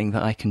something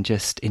that I can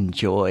just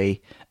enjoy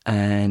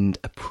and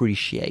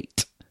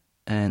appreciate.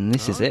 And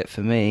this is it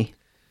for me.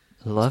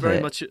 Love it.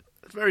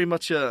 Very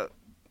much a...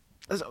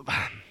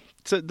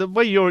 So the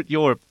way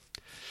you're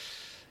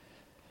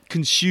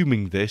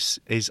consuming this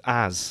is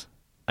as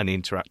an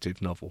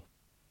interactive novel.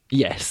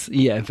 Yes,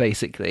 yeah,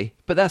 basically.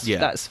 But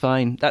that's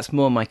fine. That's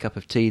more my cup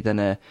of tea than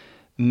a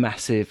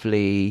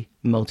massively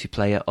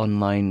multiplayer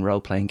online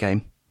role-playing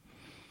game.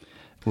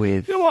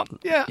 With, you know what?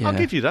 Yeah, I'll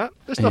give you that.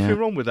 There's nothing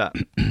wrong with that.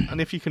 And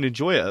if you can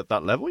enjoy it at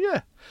that level,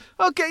 yeah.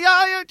 Okay,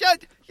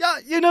 yeah.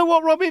 You know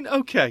what, Robin?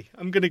 Okay,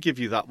 I'm going to give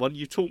you that one.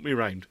 You talked me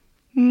round.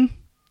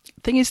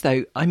 Thing is,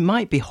 though, I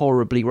might be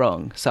horribly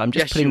wrong, so I'm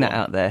just putting that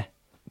out there.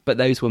 But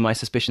those were my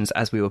suspicions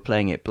as we were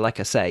playing it. But like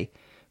I say,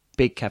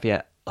 big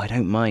caveat, I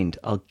don't mind.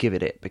 I'll give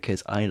it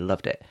because I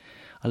loved it.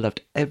 I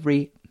loved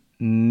every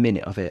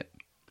minute of it.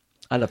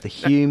 I love the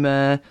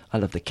humour. I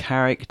love the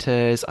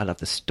characters. I love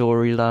the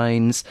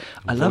storylines.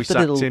 I love the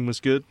little... Voice acting was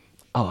good.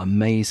 Oh,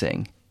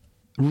 amazing.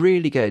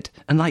 Really good.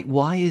 And like,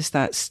 why is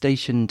that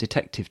station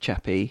detective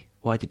chappie,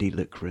 why did he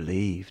look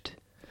relieved?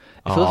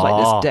 It feels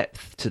like there's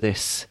depth to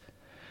this.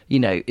 You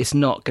know, it's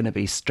not going to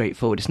be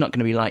straightforward. It's not going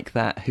to be like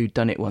that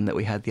whodunit one that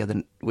we had the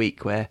other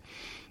week where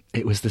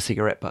it was the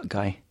cigarette butt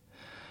guy.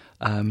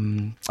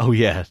 Oh,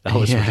 yeah. That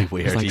was really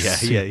weird. Like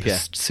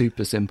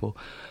super simple.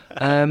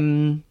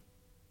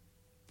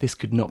 This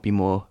could not be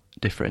more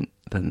different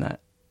than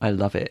that. I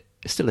love it.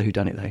 It's still a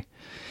whodunit,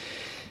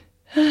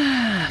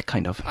 though.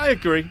 Kind of. I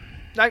agree.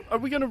 Now, are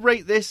we going to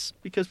rate this?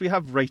 Because we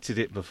have rated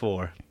it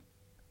before.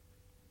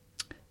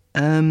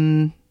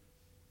 Do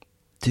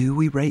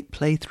we rate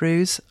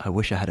playthroughs? I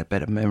wish I had a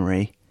better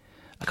memory.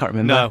 I can't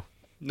remember.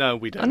 No,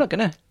 we don't. I'm not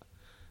going to.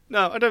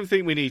 No, I don't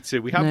think we need to.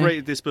 We have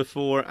rated this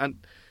before,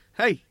 and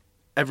hey,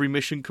 every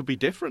mission could be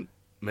different.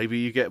 Maybe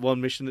you get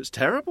one mission that's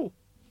terrible.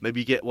 Maybe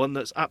you get one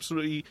that's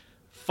absolutely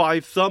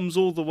 5 thumbs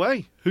all the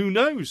way. Who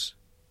knows?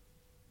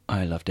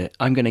 I loved it.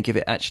 I'm going to give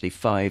it actually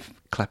 5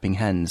 clapping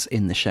hands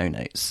in the show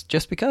notes,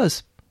 just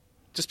because.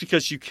 Just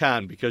because you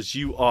can, because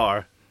you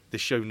are the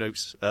show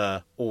notes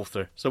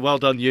author. So well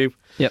done, you.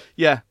 Yep.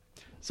 Yeah.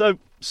 So,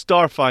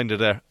 Starfinder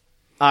there.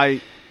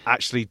 I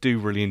actually do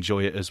really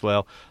enjoy it as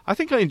well. I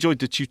think I enjoyed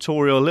the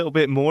tutorial a little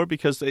bit more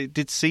because it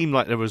did seem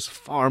like there was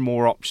far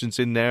more options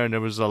in there, and there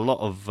was a lot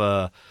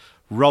of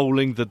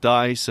rolling the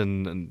dice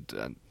and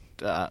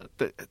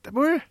there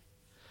were...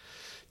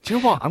 Do you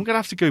know what? I'm going to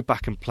have to go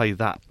back and play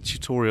that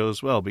tutorial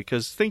as well,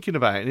 because thinking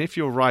about it, and if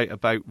you're right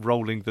about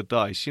rolling the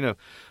dice, you know,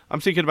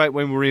 I'm thinking about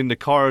when we were in the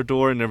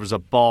corridor and there was a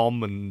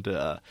bomb, and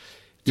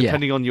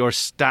depending on your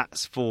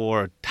stats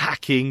for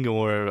hacking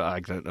or I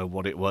don't know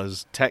what it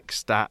was, tech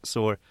stats,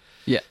 or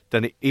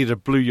then it either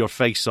blew your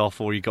face off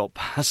or you got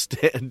past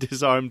it and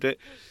disarmed it.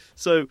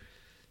 So,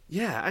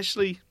 yeah,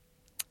 actually,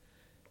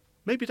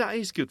 maybe that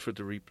is good for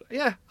the replay.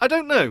 Yeah, I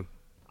don't know.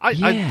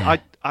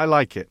 I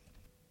like it.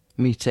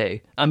 Me too.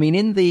 I mean,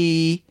 in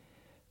the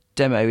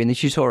demo, in the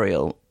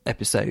tutorial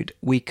episode,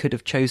 we could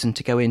have chosen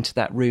to go into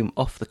that room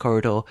off the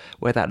corridor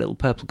where that little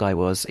purple guy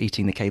was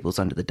eating the cables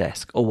under the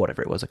desk, or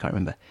whatever it was, I can't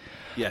remember.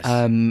 Yes.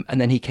 And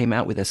then he came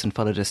out with us and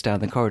followed us down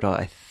the corridor,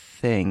 I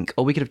think.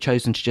 Or we could have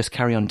chosen to just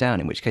carry on down,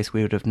 in which case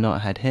we would have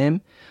not had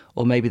him.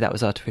 Or maybe that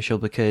was artificial,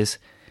 because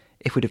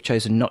if we'd have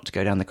chosen not to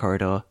go down the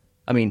corridor,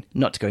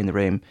 not to go in the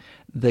room,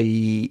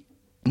 the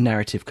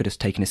narrative could have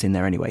taken us in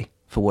there anyway,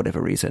 for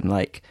whatever reason.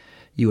 Like,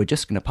 you were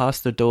just going to pass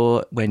the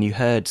door when you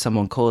heard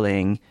someone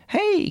calling,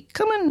 "Hey,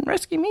 come and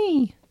rescue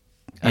me."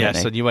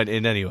 Yes, and you went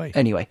in anyway.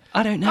 Anyway,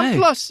 I don't know. And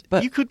plus,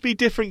 you could be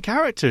different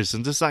characters,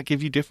 and does that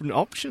give you different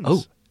options?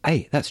 Oh,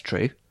 hey, that's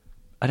true.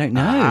 I don't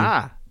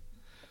know.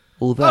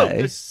 Although...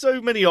 there's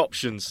so many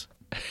options.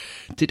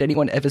 Did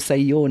anyone ever say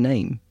your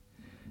name?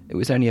 It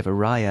was only ever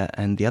Raya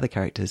and the other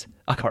characters.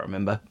 I can't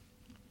remember.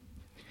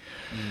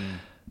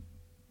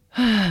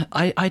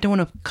 I don't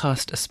want to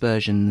cast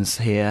aspersions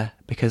here,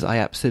 because I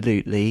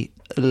absolutely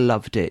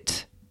loved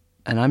it.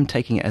 And I'm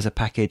taking it as a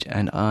package,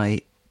 and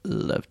I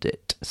loved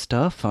it.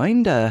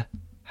 Starfinder.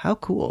 How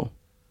cool.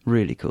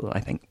 Really cool,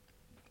 I think.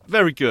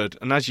 Very good.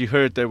 And as you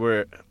heard, there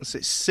were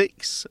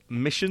 6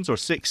 missions or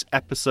 6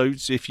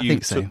 episodes if you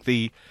took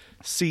the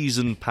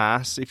season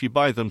pass. If you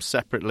buy them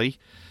separately,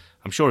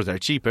 I'm sure they're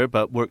cheaper,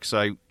 but works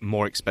out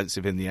more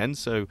expensive in the end.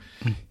 So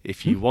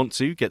if you want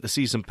to get the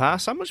season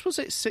pass, how much was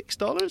it?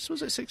 $6?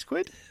 Was it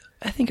 £6?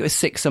 I think it was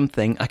 6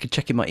 something. I could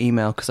check in my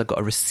email because I got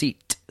a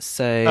receipt.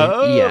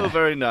 So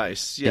very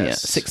nice. Yes, yeah,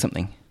 6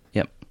 something.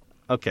 Yep.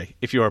 Okay,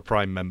 if you're a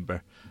Prime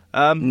member.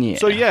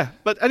 So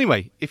but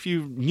anyway, if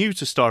you're new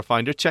to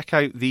Starfinder, check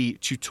out the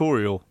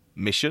tutorial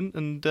mission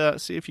and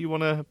see if you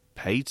want to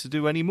pay to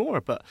do any more.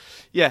 But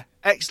yeah,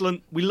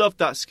 excellent. We loved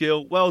that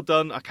skill. Well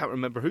done. I can't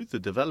remember who the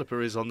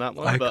developer is on that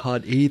one. I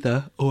can't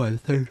either. Oh, I'm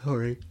so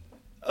sorry.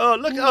 Oh,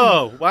 look.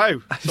 Oh,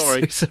 wow. I'm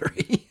so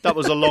sorry. That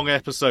was a long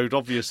episode,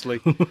 obviously.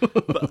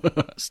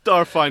 But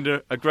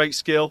Starfinder, a great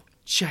skill.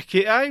 Check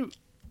it out.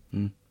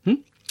 Mm-hmm.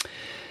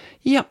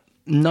 Yep.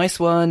 Nice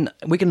one.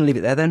 We're going to leave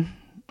it there then.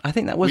 I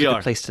think that was a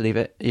good place to leave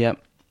it.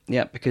 Yep.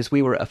 Yeah, because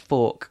we were at a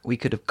fork. We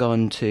could have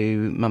gone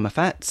to Mama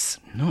Fats.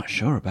 Not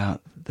sure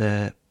about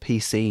the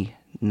PC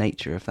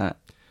nature of that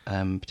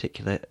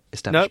particular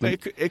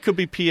establishment. No, it could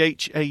be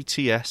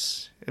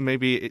PHATS. And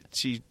maybe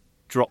she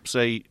drops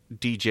a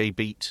DJ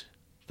beat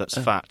that's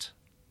fat.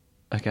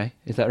 Okay,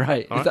 is that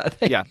right? Is that a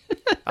thing? Yeah,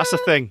 that's a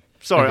thing.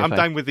 Sorry, Okay, I'm fine.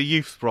 down with the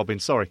youth, Robin.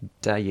 Sorry.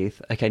 Da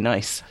youth. Okay,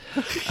 nice.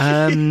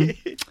 Yeah.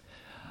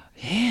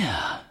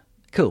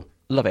 Cool.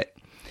 Love it.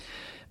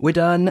 We're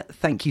done.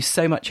 Thank you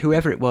so much,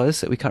 whoever it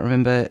was that we can't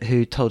remember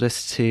who told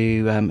us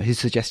to, who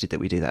suggested that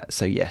we do that.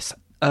 So yes,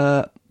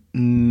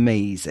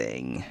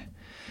 amazing.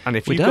 And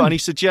if you've got any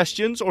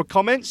suggestions or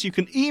comments, you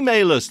can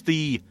email us,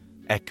 the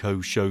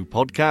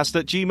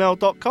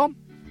echoshowpodcast@gmail.com.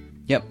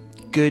 Yep.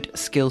 Good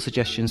skill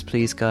suggestions,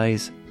 please,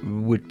 guys.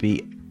 Would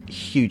be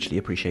hugely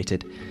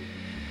appreciated.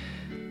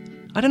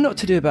 I don't know what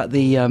to do about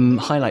the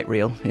highlight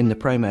reel in the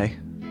promo,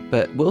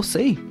 but we'll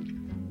see.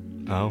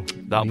 Oh,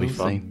 that'll be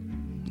fun.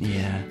 See.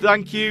 Yeah.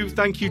 Thank you,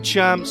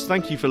 champs.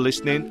 Thank you for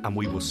listening, and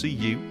we will see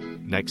you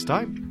next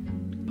time.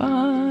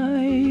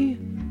 Bye.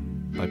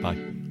 Bye-bye.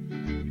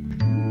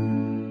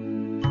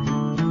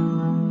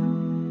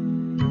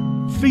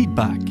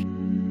 Feedback.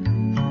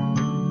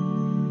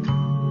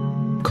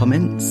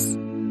 Comments.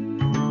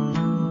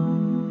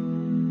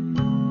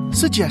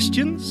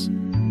 Suggestions.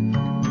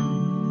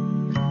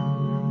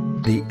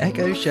 The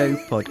Echo Show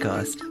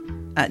Podcast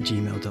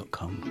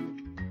 @gmail.com.